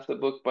completion of the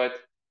book, but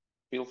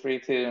feel free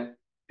to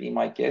be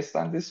my guest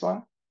on this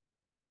one.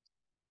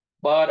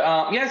 But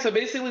yeah, so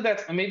basically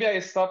that's, maybe I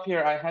stop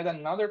here. I had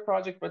another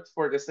project, but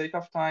for the sake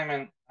of time,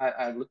 and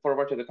I look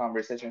forward to the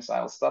conversation, so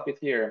I'll stop it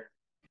here.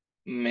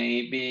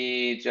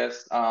 Maybe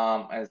just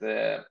as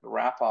a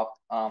wrap up,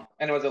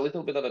 and it was a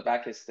little bit of a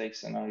backstage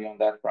scenario on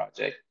that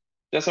project.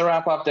 Just a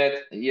wrap up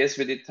that, yes,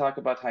 we did talk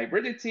about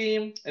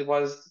hybridity. It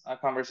was a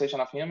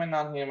conversation of human,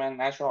 non-human,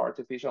 natural,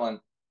 artificial, and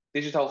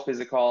digital,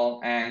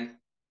 physical. And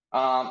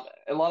a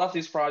lot of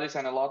these projects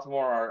and a lot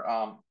more are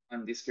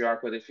on this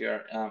QR code if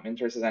you're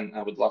interested, and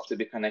I would love to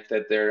be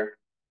connected there.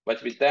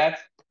 But with that,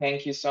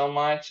 thank you so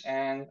much,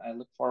 and I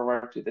look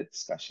forward to the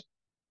discussion.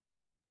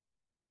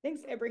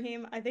 Thanks,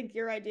 Ebrahim. I think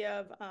your idea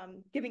of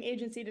giving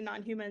agency to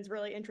non-humans is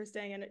really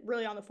interesting and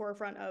really on the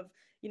forefront of,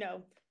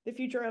 the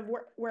future of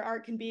where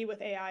art can be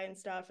with AI and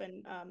stuff.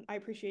 And I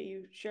appreciate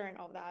you sharing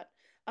all of that.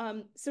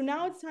 So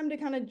now it's time to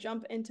kind of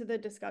jump into the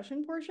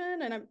discussion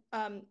portion.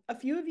 And a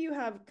few of you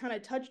have kind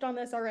of touched on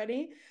this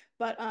already,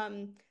 but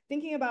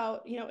thinking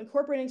about,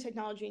 incorporating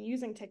technology and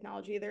using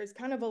technology, there's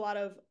kind of a lot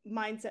of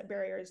mindset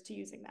barriers to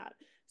using that.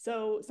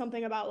 So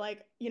something about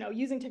like,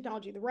 using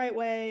technology the right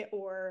way,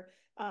 or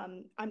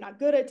I'm not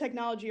good at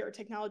technology, or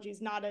technology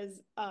is not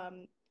as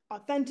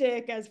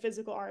authentic as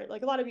physical art.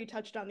 Like a lot of you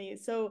touched on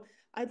these. So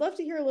I'd love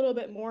to hear a little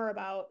bit more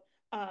about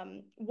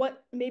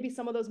what maybe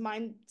some of those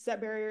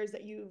mindset barriers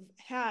that you've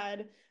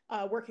had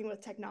working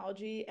with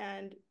technology,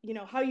 and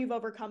how you've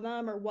overcome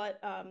them, or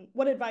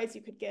what advice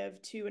you could give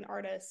to an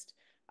artist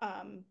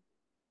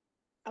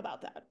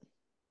about that.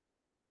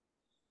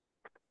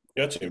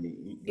 Yeah, I'd say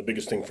the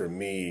biggest thing for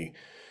me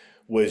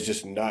was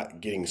just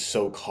not getting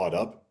so caught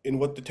up in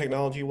what the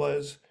technology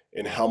was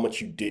and how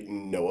much you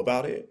didn't know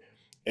about it,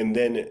 and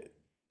then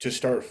to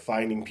start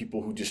finding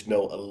people who just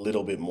know a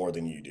little bit more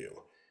than you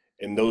do.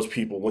 And those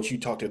people, once you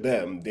talk to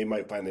them, they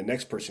might find the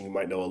next person who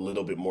might know a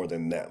little bit more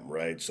than them,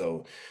 right?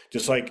 So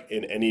just like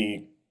in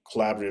any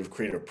collaborative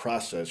creative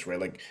process, right?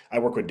 Like I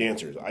work with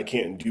dancers. I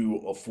can't do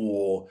a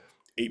full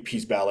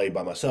 8-piece ballet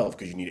by myself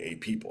because you need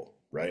 8 people,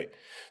 right?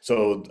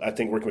 So I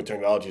think working with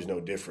technology is no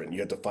different. You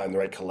have to find the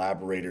right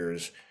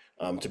collaborators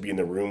to be in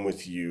the room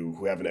with you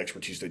who have an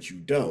expertise that you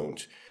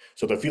don't.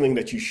 So the feeling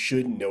that you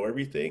should know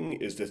everything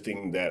is the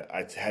thing that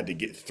I had to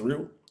get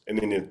through, and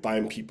then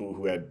find people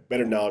who had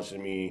better knowledge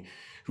than me,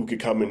 who could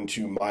come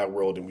into my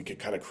world, and we could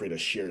kind of create a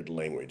shared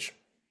language.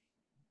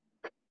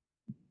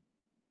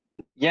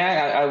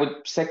 Yeah, I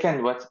would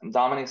second what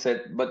Dominic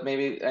said, but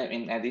maybe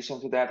in addition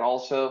to that,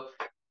 also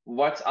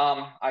what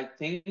I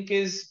think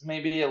is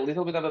maybe a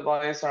little bit of a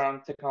bias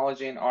around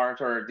technology and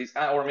art, or this,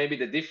 or maybe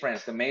the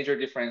difference, the major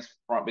difference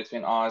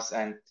between us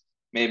and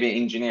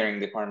maybe engineering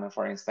department,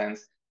 for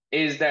instance,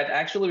 is that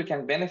actually we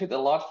can benefit a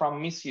lot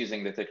from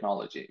misusing the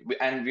technology,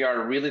 and we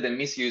are really the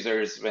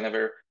misusers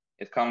whenever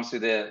it comes to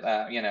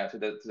the you know, to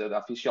the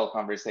official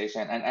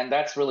conversation, and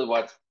that's really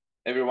what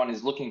everyone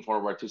is looking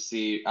forward to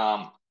see.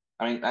 I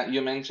mean,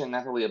 you mentioned,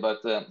 Natalie,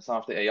 about some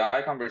of the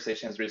AI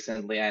conversations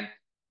recently, and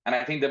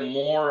I think the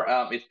more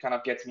it kind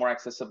of gets more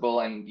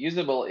accessible and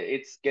usable,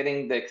 it's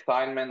getting the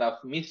excitement of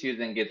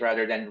misusing it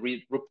rather than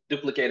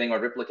duplicating or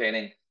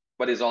replicating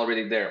what is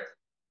already there.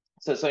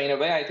 So in a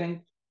way, I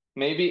think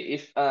maybe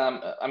if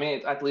I mean,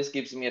 it at least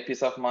gives me a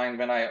peace of mind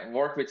when I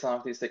work with some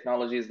of these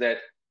technologies that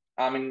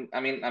I'm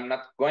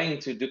not going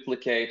to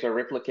duplicate or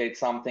replicate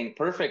something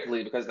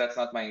perfectly, because that's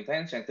not my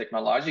intention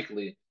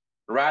technologically.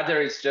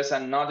 Rather, it's just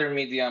another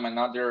medium,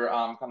 another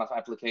kind of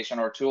application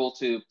or tool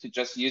to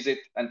just use it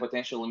and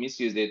potentially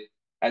misuse it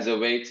as a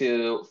way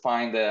to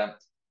find a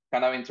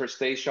kind of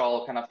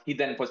interstitial, kind of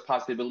hidden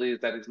possibilities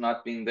that is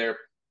not being there.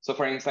 So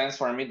for instance,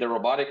 for me, the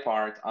robotic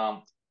part,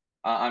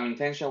 I'm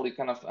intentionally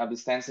kind of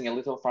distancing a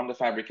little from the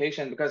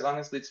fabrication, because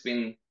honestly, it's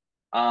been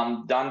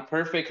done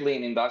perfectly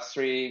in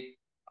industry,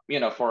 you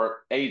know,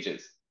 for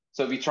ages.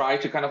 So we try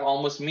to kind of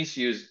almost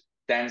misuse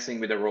dancing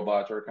with a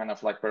robot, or kind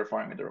of like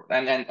performing with a robot.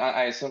 And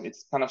I assume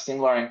it's kind of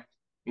similar in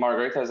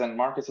Margarita's and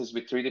Markus's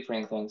with 3D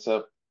printing.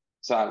 So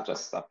I'll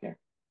just stop here.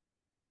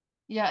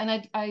 Yeah,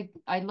 and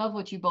I love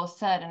what you both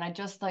said, and I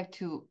just like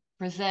to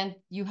present,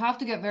 you have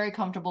to get very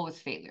comfortable with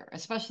failure,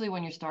 especially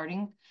when you're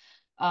starting.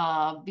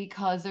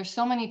 Because there's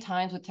so many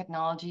times with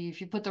technology,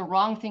 if you put the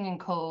wrong thing in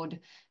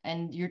code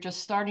and you're just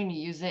starting to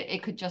use it,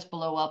 it could just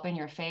blow up in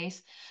your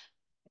face.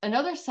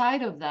 Another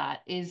side of that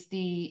is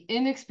the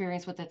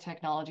inexperience with the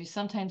technology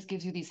sometimes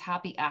gives you these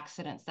happy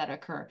accidents that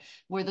occur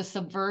where the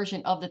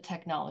subversion of the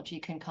technology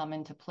can come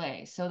into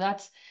play. So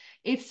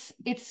it's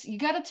you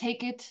got to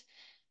take it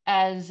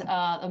as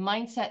a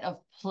mindset of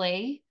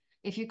play.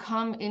 If you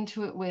come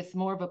into it with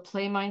more of a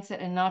play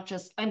mindset and not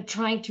just, I'm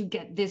trying to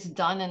get this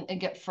done and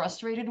get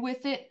frustrated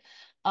with it,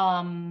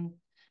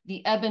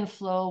 the ebb and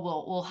flow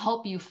will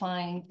help you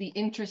find the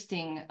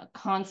interesting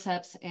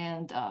concepts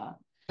and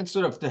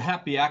sort of the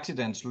happy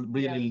accidents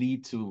really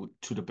lead to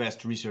the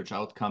best research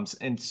outcomes.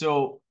 And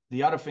so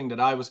the other thing that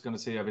I was going to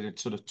say, I mean,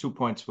 it's sort of 2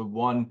 points. For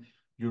one,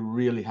 you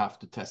really have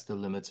to test the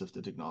limits of the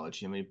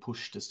technology. I mean,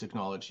 push this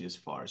technology as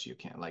far as you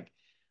can. Like,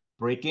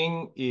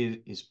 breaking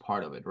is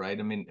part of it, right?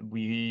 I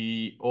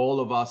mean, all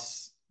of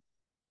us,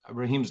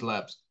 Ebrahim's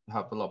labs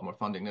have a lot more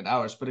funding than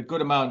ours, but a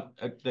good amount,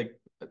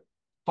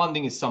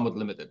 funding is somewhat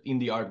limited in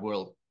the art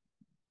world,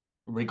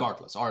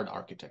 regardless, art,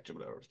 architecture,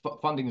 whatever.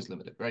 Funding is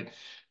limited, right?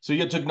 So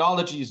your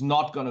technology is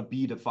not going to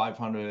be the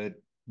 $500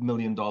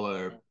 million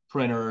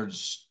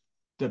printers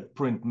that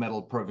print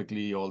metal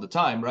perfectly all the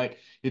time, right?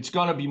 It's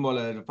going to be more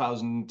like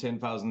 $1,000,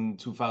 $10,000,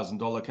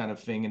 $2,000 kind of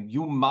thing, and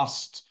you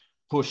must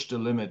push the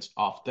limits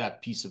of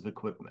that piece of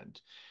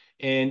equipment.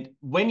 And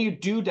when you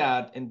do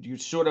that, and you're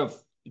sort of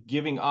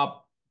giving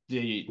up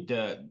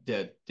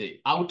the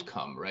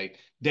outcome, right?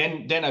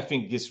 Then I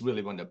think is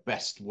really when the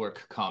best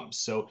work comes.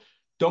 So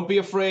don't be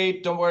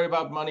afraid. Don't worry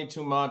about money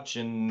too much,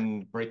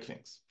 and break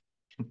things.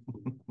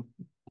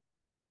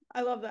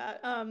 I love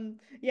that.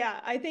 Yeah,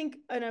 I think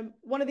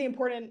one of the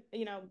important,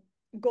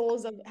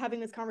 goals of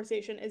having this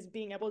conversation is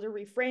being able to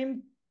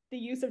reframe the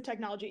use of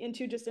technology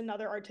into just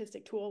another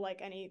artistic tool like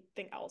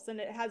anything else. And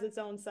it has its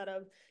own set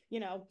of,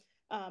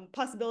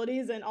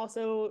 possibilities, and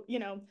also,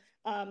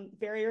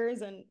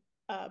 barriers and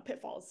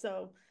pitfalls.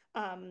 So,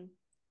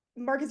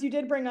 Markus, you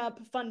did bring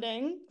up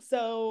funding.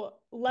 So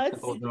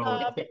let's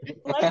unpack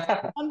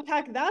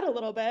that a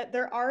little bit.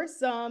 There are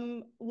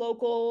some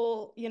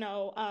local,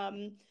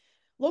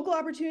 local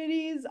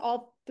opportunities.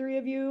 All three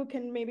of you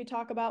can maybe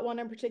talk about one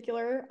in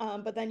particular,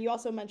 but then you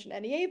also mentioned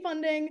NEA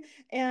funding.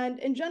 And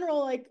in general,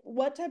 like,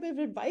 what type of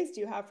advice do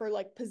you have for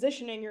like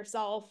positioning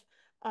yourself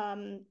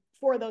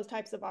for those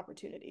types of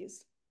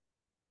opportunities?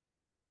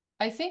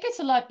 I think it's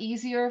a lot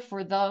easier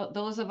for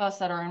those of us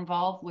that are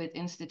involved with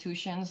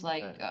institutions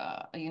like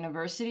a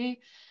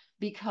university,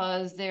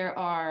 because there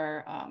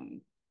are,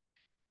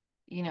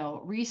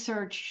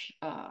 research,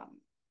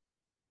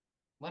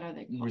 what are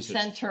they called?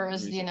 Research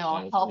centers,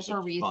 research, help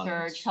for research research,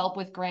 funds. help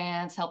with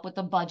grants, help with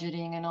the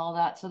budgeting and all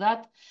that. So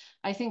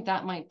I think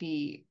that might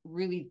be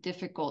really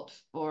difficult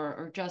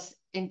or just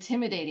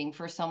intimidating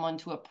for someone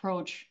to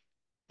approach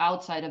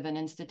outside of an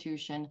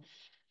institution.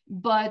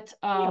 But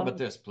but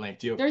there's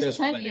plenty of there's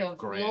plenty of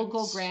grants.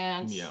 local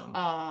grants,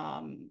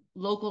 Yeah.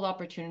 local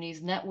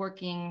opportunities.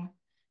 Networking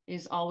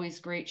is always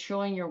great.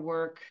 Showing your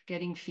work,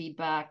 getting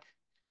feedback,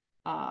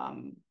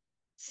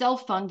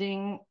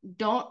 self-funding.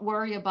 Don't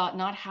worry about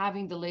not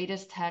having the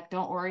latest tech.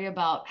 Don't worry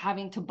about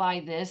having to buy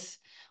this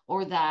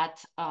or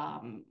that.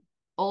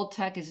 Old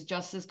tech is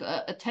just as good.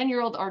 A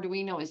 10-year-old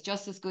Arduino is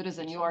just as good as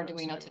a new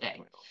Arduino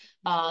today.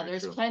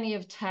 There's plenty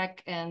of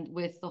tech, and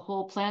with the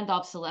whole planned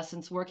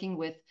obsolescence, working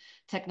with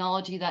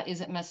technology that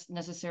isn't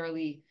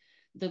necessarily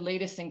the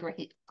latest and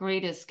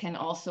greatest can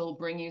also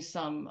bring you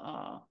some.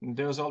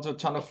 There's also a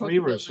ton of free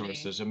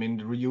resources. I mean,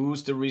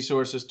 use the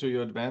resources to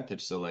your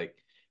advantage. So, like,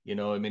 you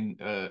know, I mean,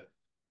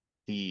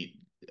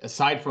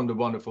 aside from the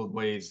wonderful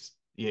ways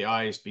the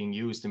AI is being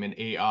used, I mean,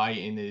 AI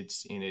in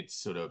its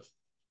sort of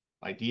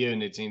idea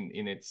and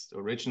in its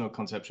original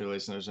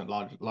conceptualization as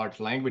a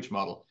large language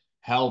model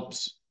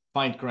helps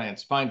find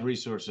grants, find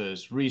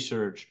resources,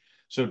 research.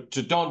 So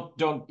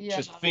don't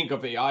just think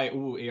of AI,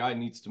 oh, AI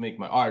needs to make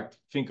my art.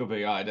 Think of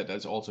AI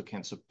that also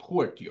can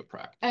support your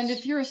practice. And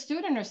if you're a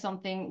student or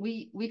something,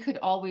 we could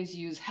always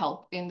use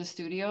help in the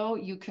studio.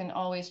 You can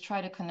always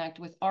try to connect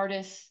with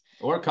artists.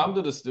 Or come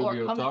to the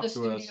studio,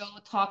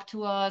 talk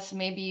to us.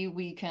 Maybe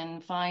we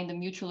can find a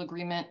mutual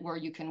agreement where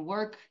you can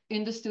work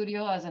in the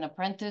studio as an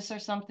apprentice or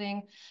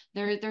something.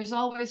 There's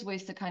always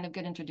ways to kind of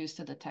get introduced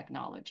to the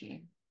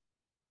technology.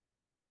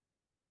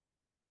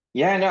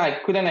 Yeah, no,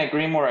 I couldn't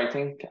agree more. I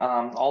think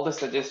all the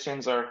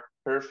suggestions are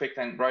perfect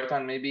and right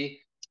on.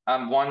 Maybe I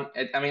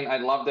mean, I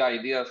love the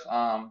idea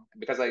of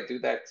because I do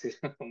that too,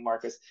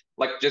 Marcus,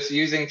 like just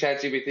using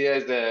ChatGPT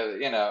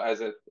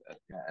as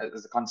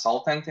a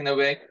consultant in a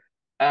way.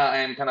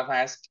 And kind of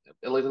ask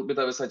a little bit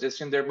of a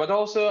suggestion there, but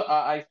also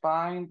I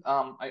found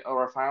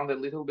a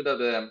little bit of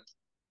a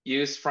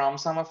use from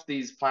some of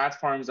these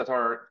platforms that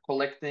are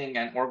collecting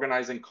and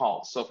organizing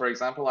calls. So, for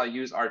example, I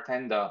use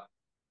Artenda,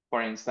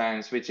 for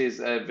instance, which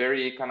is a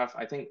very kind of,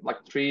 I think, like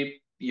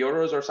 €3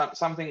 or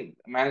something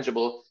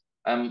manageable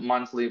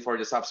monthly for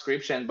the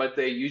subscription, but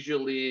they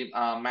usually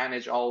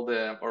manage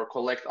or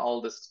collect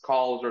all the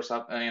calls or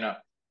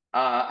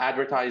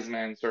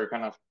advertisements or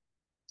kind of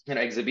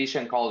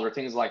exhibition calls or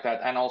things like that,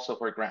 and also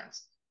for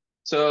grants.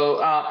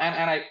 So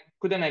and I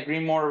couldn't agree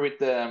more with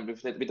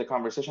the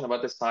conversation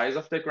about the size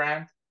of the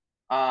grant.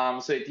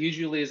 So it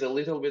usually is a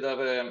little bit of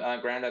a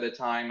grant at a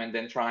time, and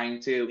then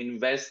trying to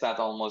invest that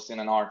almost in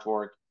an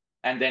artwork,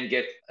 and then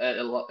get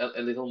a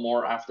little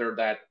more after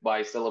that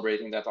by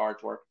celebrating that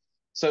artwork.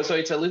 So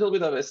it's a little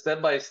bit of a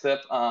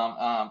step-by-step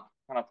kind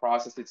of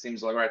process, it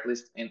seems like, or at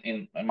least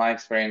in my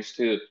experience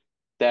too,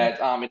 that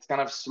it's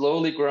kind of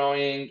slowly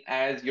growing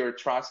as you're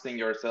trusting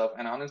yourself.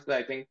 And honestly,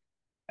 I think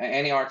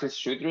any artist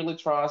should really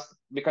trust,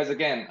 because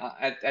again,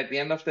 at the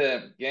end of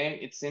the game,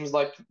 it seems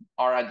like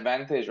our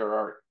advantage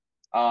or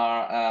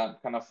our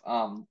kind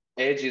of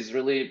edge is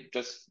really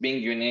just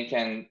being unique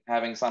and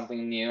having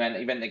something new, and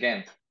even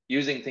again,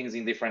 using things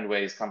in different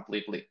ways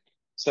completely.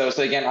 So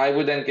again, I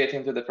wouldn't get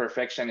into the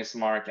perfectionist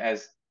mind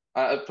as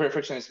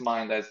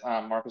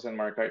Marcus and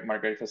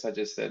Margarita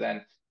suggested,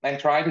 and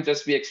try to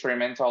just be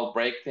experimental,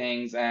 break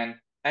things, and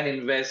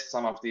invest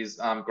some of these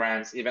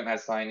grants, even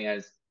as tiny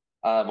as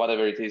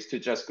whatever it is, to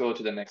just go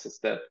to the next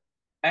step.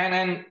 And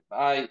then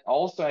I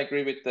also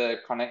agree with the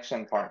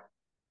connection part.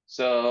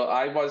 So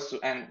I was,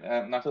 and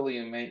Natalie,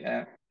 you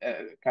may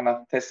kind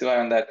of testify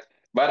on that.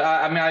 But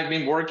I mean, I've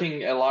been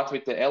working a lot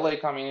with the LA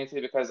community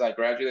because I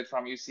graduated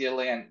from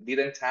UCLA and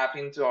didn't tap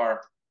into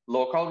our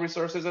local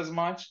resources as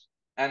much.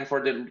 And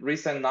for the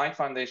recent Knight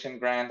Foundation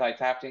grant, I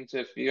tapped into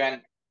a few, and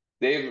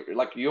they,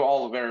 like, you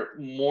all were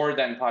more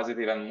than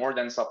positive and more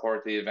than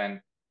supportive,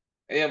 and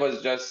it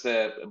was just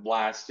a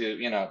blast to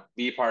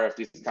be part of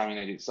this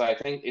community. So I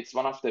think it's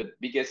one of the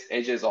biggest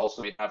edges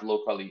also we have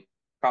locally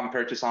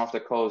compared to some of the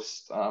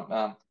coast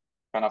kind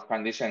of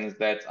conditions,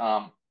 that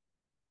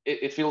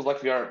it feels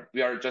like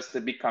we are just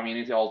a big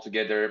community all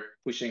together,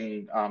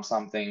 pushing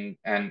something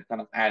and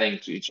kind of adding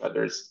to each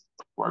other's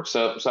work.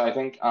 So I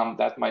think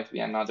that might be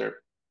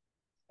another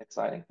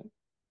exciting thing.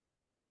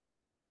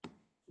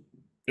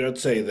 I'd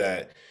say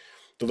that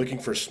the looking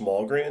for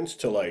small grants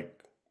to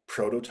like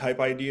prototype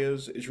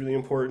ideas is really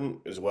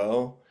important as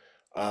well.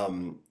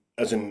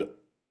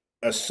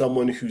 As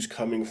someone who's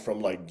coming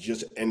from like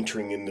just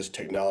entering in this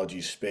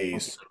technology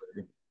space,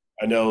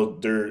 I know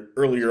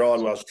earlier on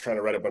when I was trying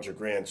to write a bunch of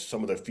grants,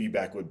 some of the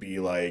feedback would be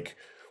like,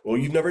 well,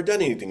 you've never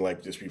done anything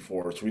like this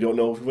before, so we don't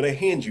know if we want to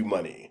hand you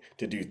money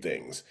to do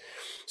things.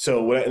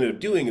 So what I ended up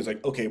doing is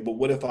like, okay, but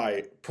what if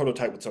I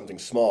prototype with something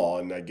small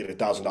and I get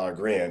 $1,000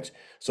 grant?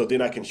 So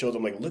then I can show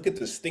them like, look at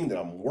this thing that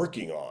I'm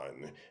working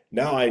on.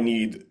 Now I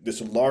need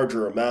this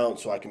larger amount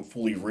so I can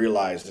fully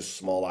realize this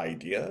small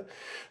idea.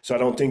 So I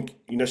don't think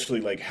you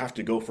necessarily like have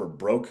to go for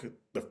broke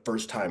the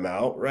first time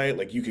out, right?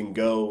 Like you can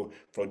go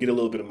for get a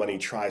little bit of money,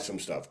 try some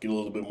stuff, get a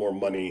little bit more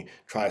money,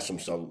 try some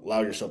stuff, allow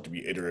yourself to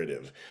be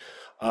iterative.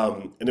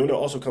 And then when it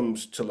also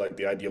comes to like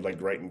the idea of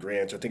like writing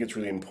grants, I think it's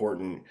really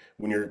important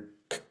when you're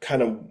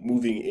kind of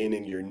moving in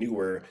and you're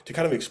newer to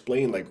kind of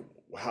explain like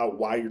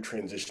why you're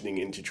transitioning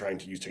into trying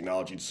to use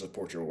technology to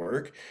support your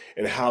work,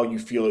 and how you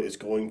feel it's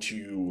going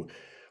to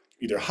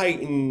either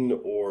heighten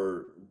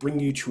or bring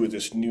you to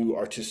this new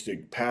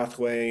artistic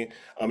pathway.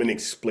 And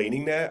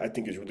explaining that, I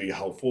think, is really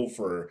helpful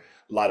for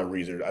a lot of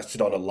reasons. I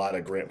sit on a lot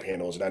of grant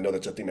panels, and I know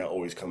that's a thing that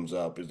always comes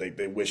up, is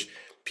they wish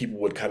people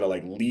would kind of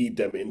like lead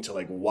them into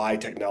like, why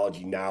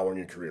technology now in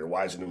your career?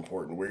 Why is it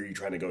important? Where are you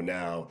trying to go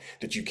now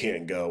that you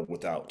can't go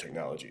without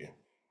technology?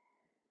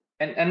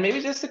 And maybe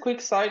just a quick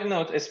side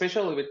note,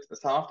 especially with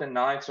some of the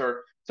nights,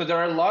 or so there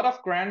are a lot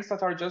of grants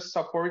that are just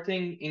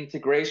supporting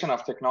integration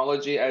of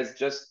technology as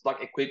just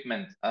like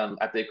equipment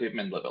at the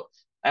equipment level.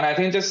 And I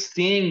think just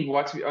seeing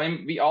I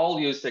mean, we all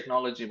use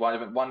technology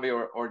one way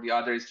or the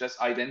other, is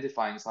just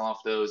identifying some of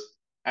those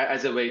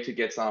as a way to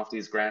get some of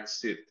these grants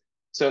too.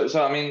 So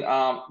I mean,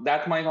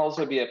 that might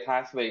also be a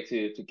pathway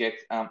to get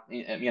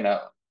you know,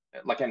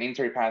 like an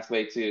entry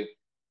pathway to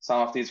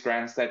some of these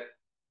grants that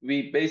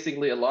we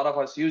basically, a lot of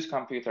us use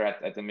computer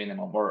at the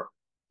minimum, or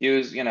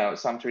use, you know,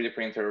 some 3D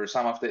printer or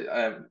some of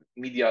the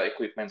media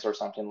equipments or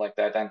something like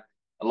that. And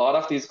a lot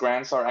of these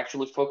grants are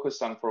actually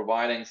focused on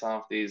providing some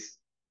of these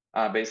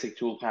basic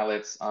tool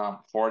palettes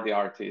for the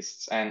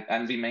artists.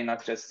 And we may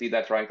not just see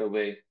that right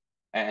away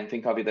and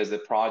think of it as a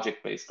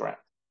project-based grant.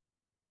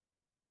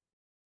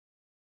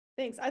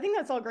 Thanks. I think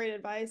that's all great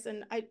advice.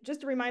 And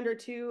just a reminder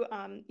too,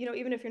 you know,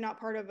 even if you're not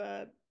part of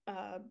a,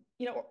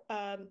 you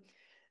know,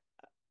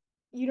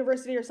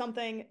 university or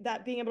something,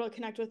 that being able to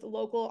connect with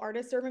local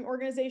artist serving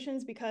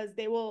organizations, because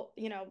they will,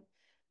 you know,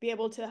 be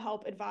able to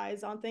help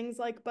advise on things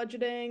like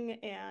budgeting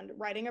and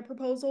writing a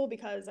proposal,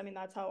 because I mean,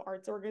 that's how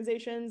arts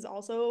organizations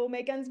also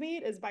make ends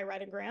meet, is by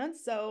writing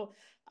grants. So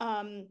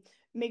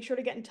make sure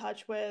to get in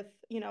touch with,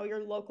 you know,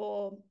 your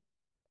local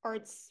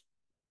arts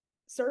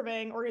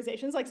serving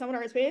organizations like Summit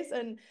Art Space.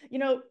 And, you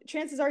know,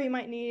 chances are you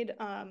might need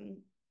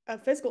a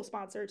fiscal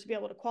sponsor to be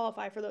able to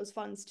qualify for those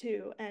funds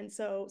too. And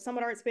so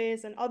Summit Art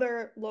Space and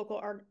other local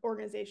art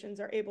organizations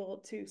are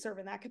able to serve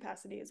in that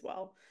capacity as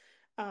well.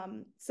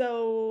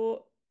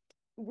 So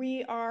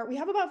we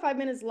have about 5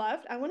 minutes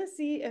left. I want to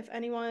see if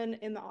anyone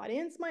in the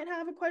audience might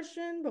have a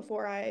question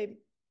before I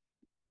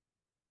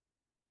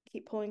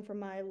keep pulling from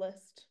my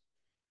list.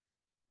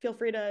 Feel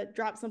free to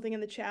drop something in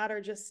the chat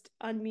or just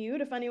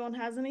unmute if anyone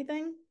has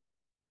anything.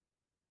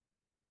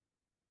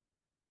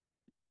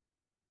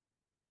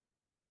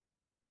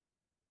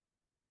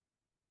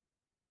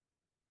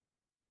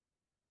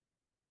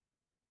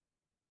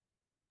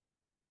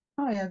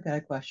 Hi, I've got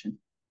a question.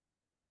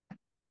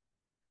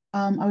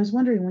 I was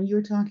wondering, when you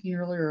were talking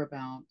earlier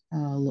about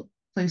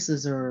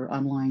places or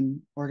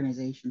online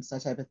organizations,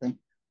 that type of thing,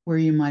 where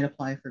you might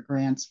apply for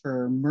grants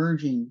for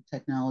merging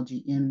technology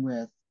in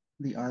with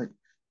the art,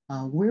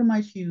 where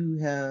might you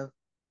have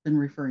been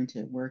referring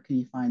to? Where can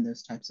you find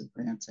those types of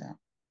grants at?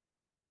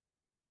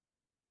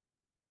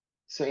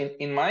 So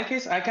in my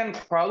case, I can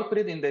probably put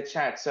it in the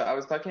chat. So I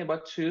was talking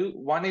about two.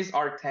 One is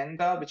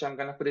Artenda, which I'm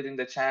going to put it in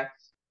the chat,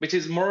 which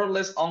is more or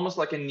less almost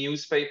like a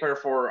newspaper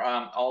for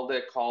all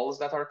the calls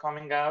that are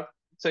coming out.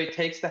 So it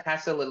takes the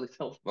hassle a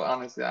little, well,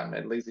 honestly, I'm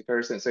a lazy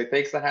person. So it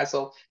takes the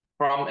hassle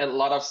from a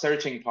lot of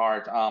searching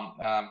part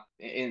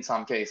in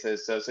some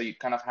cases. So you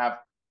kind of have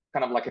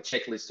kind of like a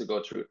checklist to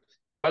go through.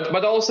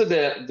 But also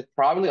the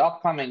probably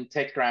upcoming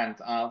tech grant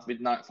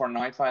for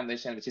Knight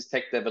Foundation, which is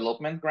tech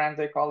development grant,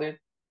 they call it.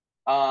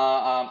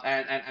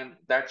 And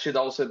that should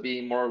also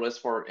be more or less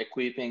for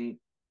equipping,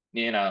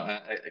 you know,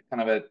 a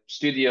kind of a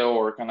studio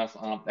or kind of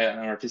an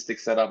artistic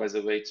setup as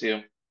a way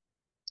to,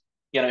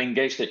 you know,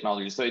 engage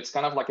technology. So it's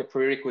kind of like a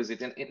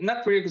prerequisite, and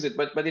not prerequisite,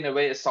 but in a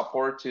way a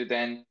support to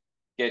then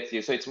get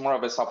you. So it's more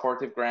of a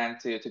supportive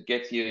grant to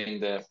get you in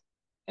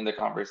the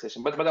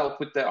conversation. But I'll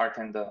put the art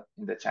in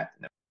the chat.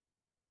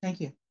 Thank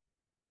you.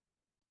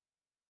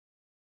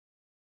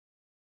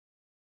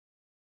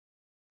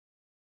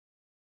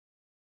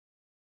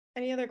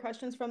 Any other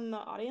questions from the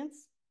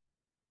audience?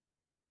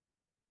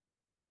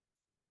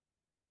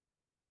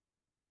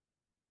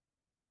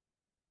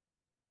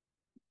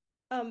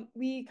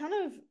 We kind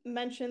of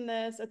mentioned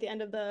this at the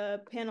end of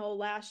the panel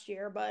last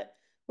year, but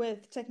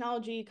with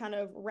technology kind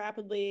of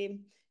rapidly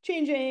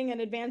changing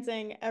and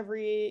advancing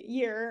every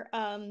year,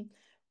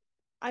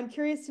 I'm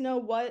curious to know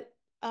what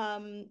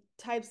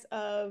types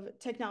of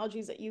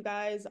technologies that you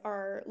guys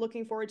are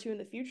looking forward to in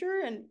the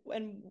future, and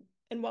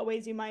in what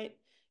ways you might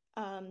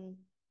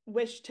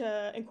wish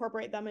to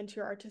incorporate them into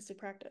your artistic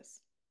practice.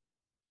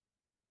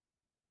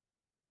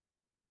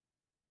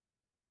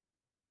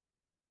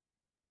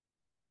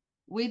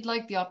 We'd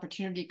like the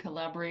opportunity to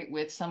collaborate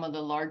with some of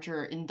the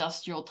larger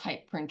industrial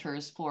type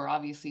printers for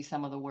obviously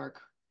some of the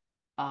work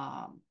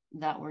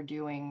that we're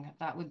doing.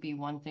 That would be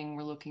one thing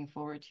we're looking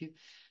forward to.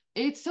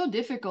 It's so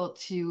difficult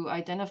to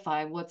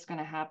identify what's going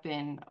to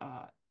happen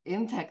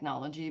in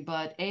technology,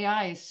 but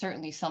AI is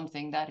certainly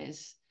something that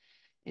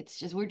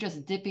we're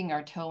just dipping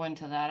our toe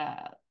into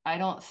that. I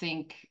don't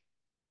think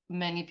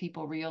many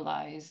people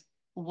realize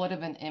what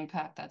of an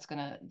impact that's going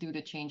to do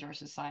to change our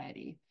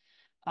society.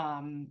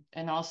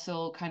 And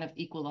also kind of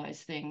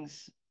equalize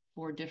things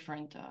for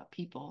different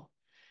people.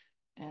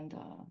 And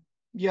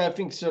Yeah, I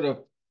think sort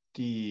of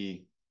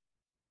the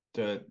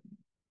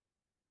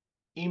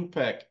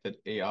impact that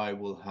AI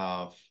will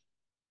have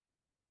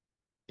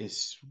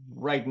is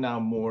right now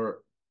more,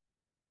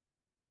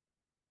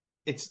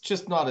 it's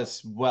just not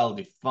as well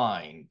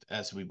defined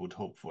as we would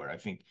hope for. I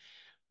think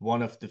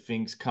one of the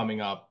things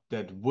coming up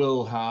that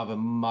will have a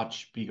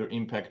much bigger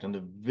impact on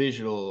the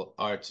visual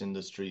arts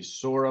industry,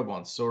 Sora.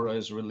 Once Sora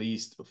is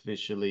released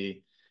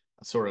officially,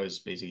 Sora is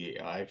basically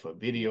AI for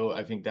video.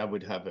 I think that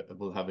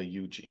will have a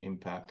huge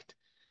impact.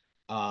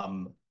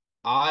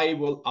 I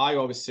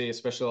always say,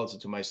 especially also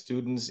to my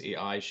students,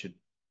 AI should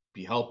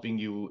be helping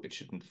you. It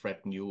shouldn't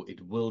threaten you.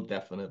 It will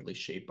definitely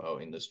shape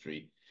our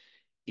industry,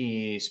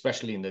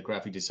 especially in the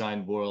graphic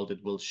design world.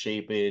 It will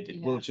shape it.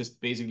 It will just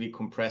basically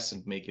compress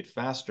and make it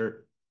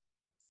faster.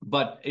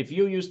 But if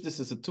you use this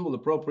as a tool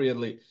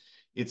appropriately,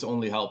 it's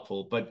only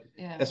helpful. But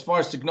as far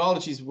as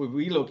technologies, what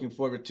we're looking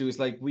forward to is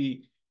like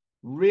we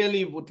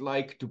really would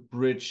like to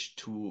bridge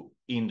to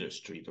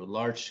industry, to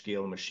large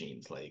scale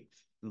machines, like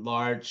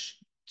large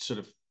sort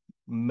of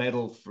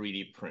metal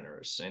 3D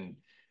printers and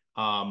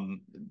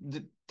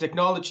the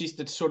technologies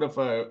that sort of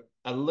are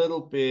a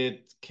little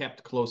bit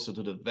kept closer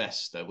to the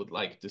vest. I would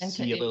like to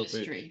see a little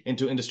bit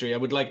into industry. I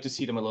would like to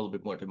see them a little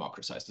bit more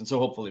democratized. And so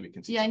hopefully we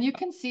can see. Yeah, and you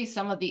can see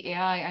some of the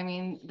AI. I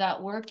mean,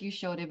 that work you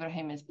showed,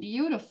 Ebrahim, is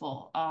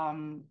beautiful.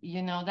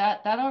 You know,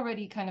 that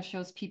already kind of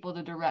shows people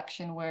the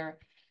direction where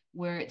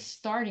it's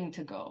starting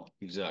to go.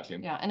 Exactly.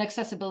 Yeah, and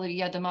accessibility,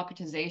 yeah,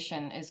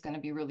 democratization is going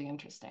to be really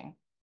interesting.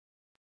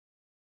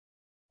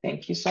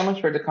 Thank you so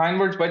much for the kind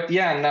words. But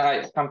yeah, no,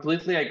 I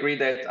completely agree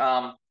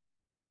that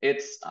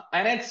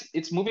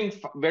it's moving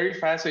very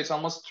fast. So it's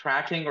almost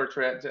tracking or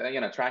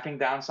tracking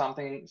down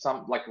something,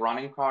 some like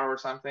running car or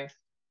something.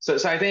 So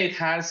I think it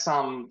has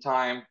some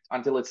time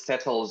until it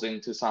settles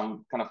into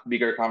some kind of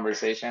bigger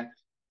conversation.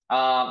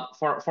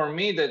 For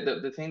me,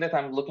 the thing that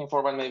I'm looking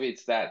forward, maybe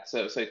it's that.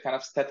 So it kind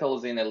of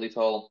settles in a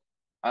little,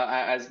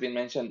 as been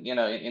mentioned, you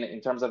know,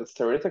 in terms of its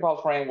theoretical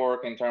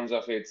framework, in terms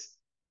of its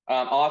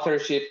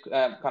authorship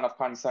kind of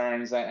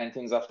concerns and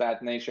things of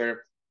that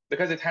nature,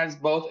 because it has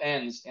both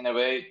ends in a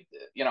way.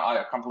 You know,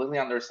 I completely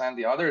understand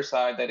the other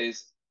side, that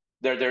is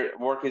their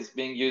work is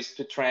being used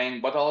to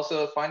train, but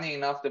also funny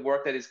enough, the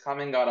work that is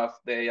coming out of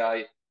the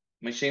AI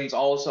machines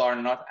also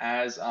are not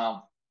as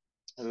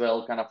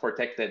well kind of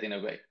protected in a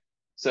way.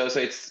 So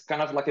it's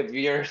kind of like a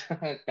weird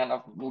kind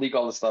of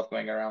legal stuff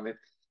going around it.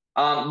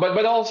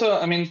 But also,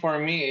 I mean, for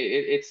me,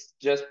 it's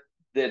just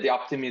the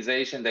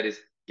optimization that is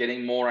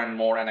getting more and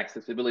more, and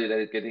accessibility that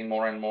is getting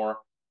more and more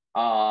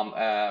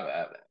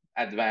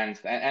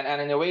advanced.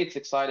 And in a way, it's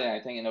exciting.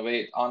 I think in a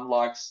way, it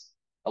unlocks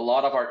a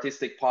lot of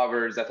artistic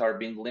powers that are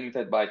being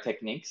limited by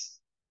techniques.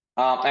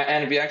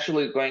 And we're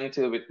actually going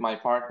to, with my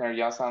partner,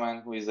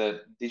 Yasaman, who is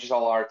a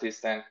digital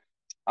artist and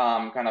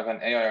kind of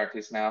an AI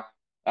artist now.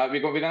 We're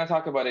going to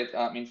talk about it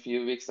in a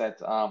few weeks at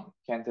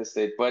Kent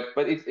State. But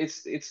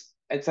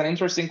it's an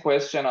interesting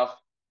question of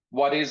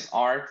what is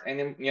art,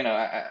 and you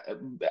know,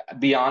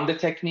 beyond the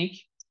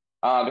technique,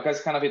 because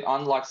kind of it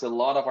unlocks a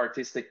lot of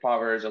artistic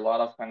powers, a lot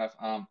of kind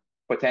of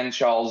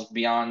potentials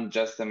beyond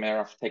just the mere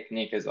of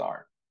technique as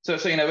art. So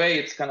in a way,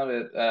 it's kind of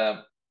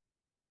a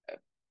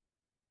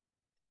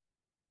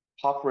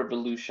pop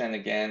revolution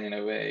again, in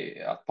a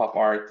way, pop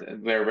art,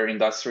 where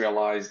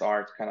industrialized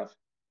art kind of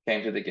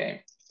came to the game.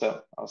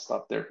 So I'll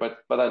stop there, but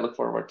I look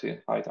forward to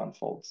how it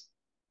unfolds.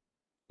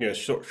 Yeah,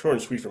 short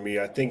and sweet for me.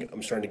 I think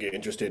I'm starting to get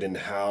interested in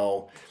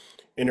how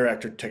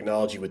interactive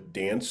technology with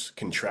dance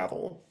can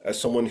travel. As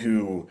someone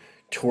who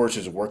tours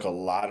his work a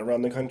lot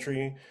around the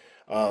country,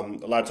 a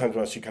lot of times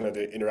when I see kind of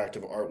the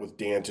interactive art with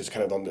dance, it's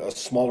kind of on a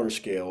smaller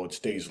scale, it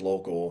stays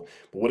local.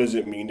 But what does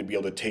it mean to be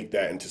able to take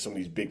that into some of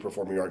these big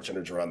performing arts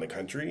centers around the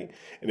country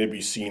and it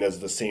be seen as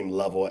the same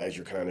level as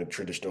your kind of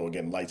traditional,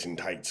 again, lights and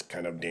tights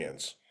kind of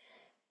dance?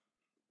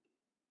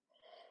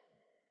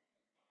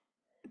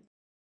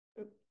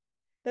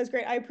 That's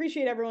great. I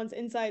appreciate everyone's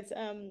insights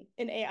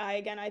in AI.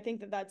 Again, I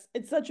think that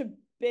it's such a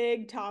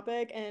big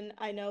topic, and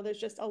I know there's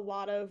just a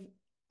lot of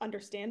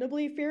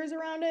understandably fears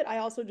around it. I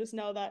also just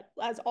know that,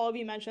 as all of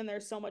you mentioned,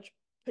 there's so much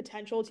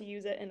potential to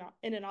use it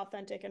in an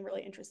authentic and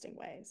really interesting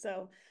way.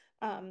 So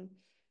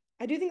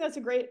I do think that's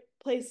a great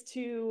place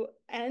to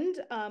end.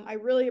 I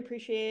really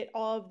appreciate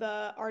all of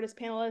the artist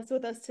panelists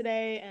with us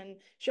today and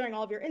sharing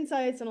all of your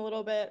insights and a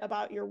little bit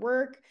about your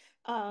work.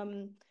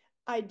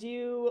 I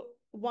do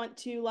want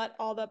to let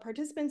all the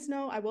participants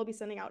know I will be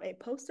sending out a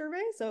post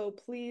survey, so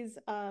please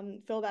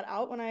fill that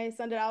out when I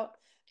send it out.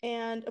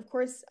 And of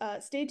course,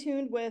 stay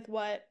tuned with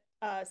what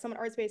Summit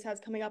Art Space has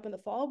coming up in the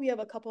fall. We have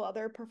a couple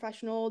other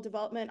professional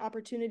development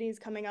opportunities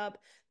coming up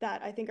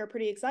that I think are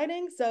pretty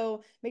exciting.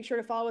 So make sure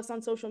to follow us on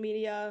social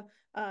media,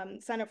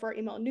 sign up for our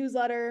email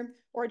newsletter,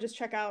 or just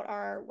check out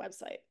our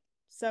website.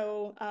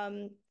 So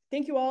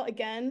thank you all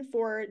again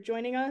for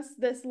joining us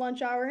this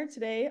lunch hour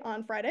today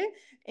on Friday,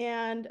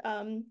 and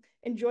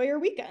enjoy your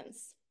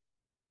weekends.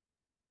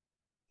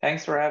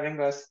 Thanks for having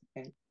us.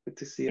 Good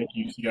to see you.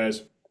 Thank you,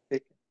 guys.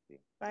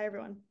 Bye,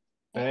 everyone.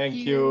 Thank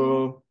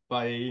you.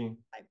 Bye.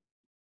 Bye.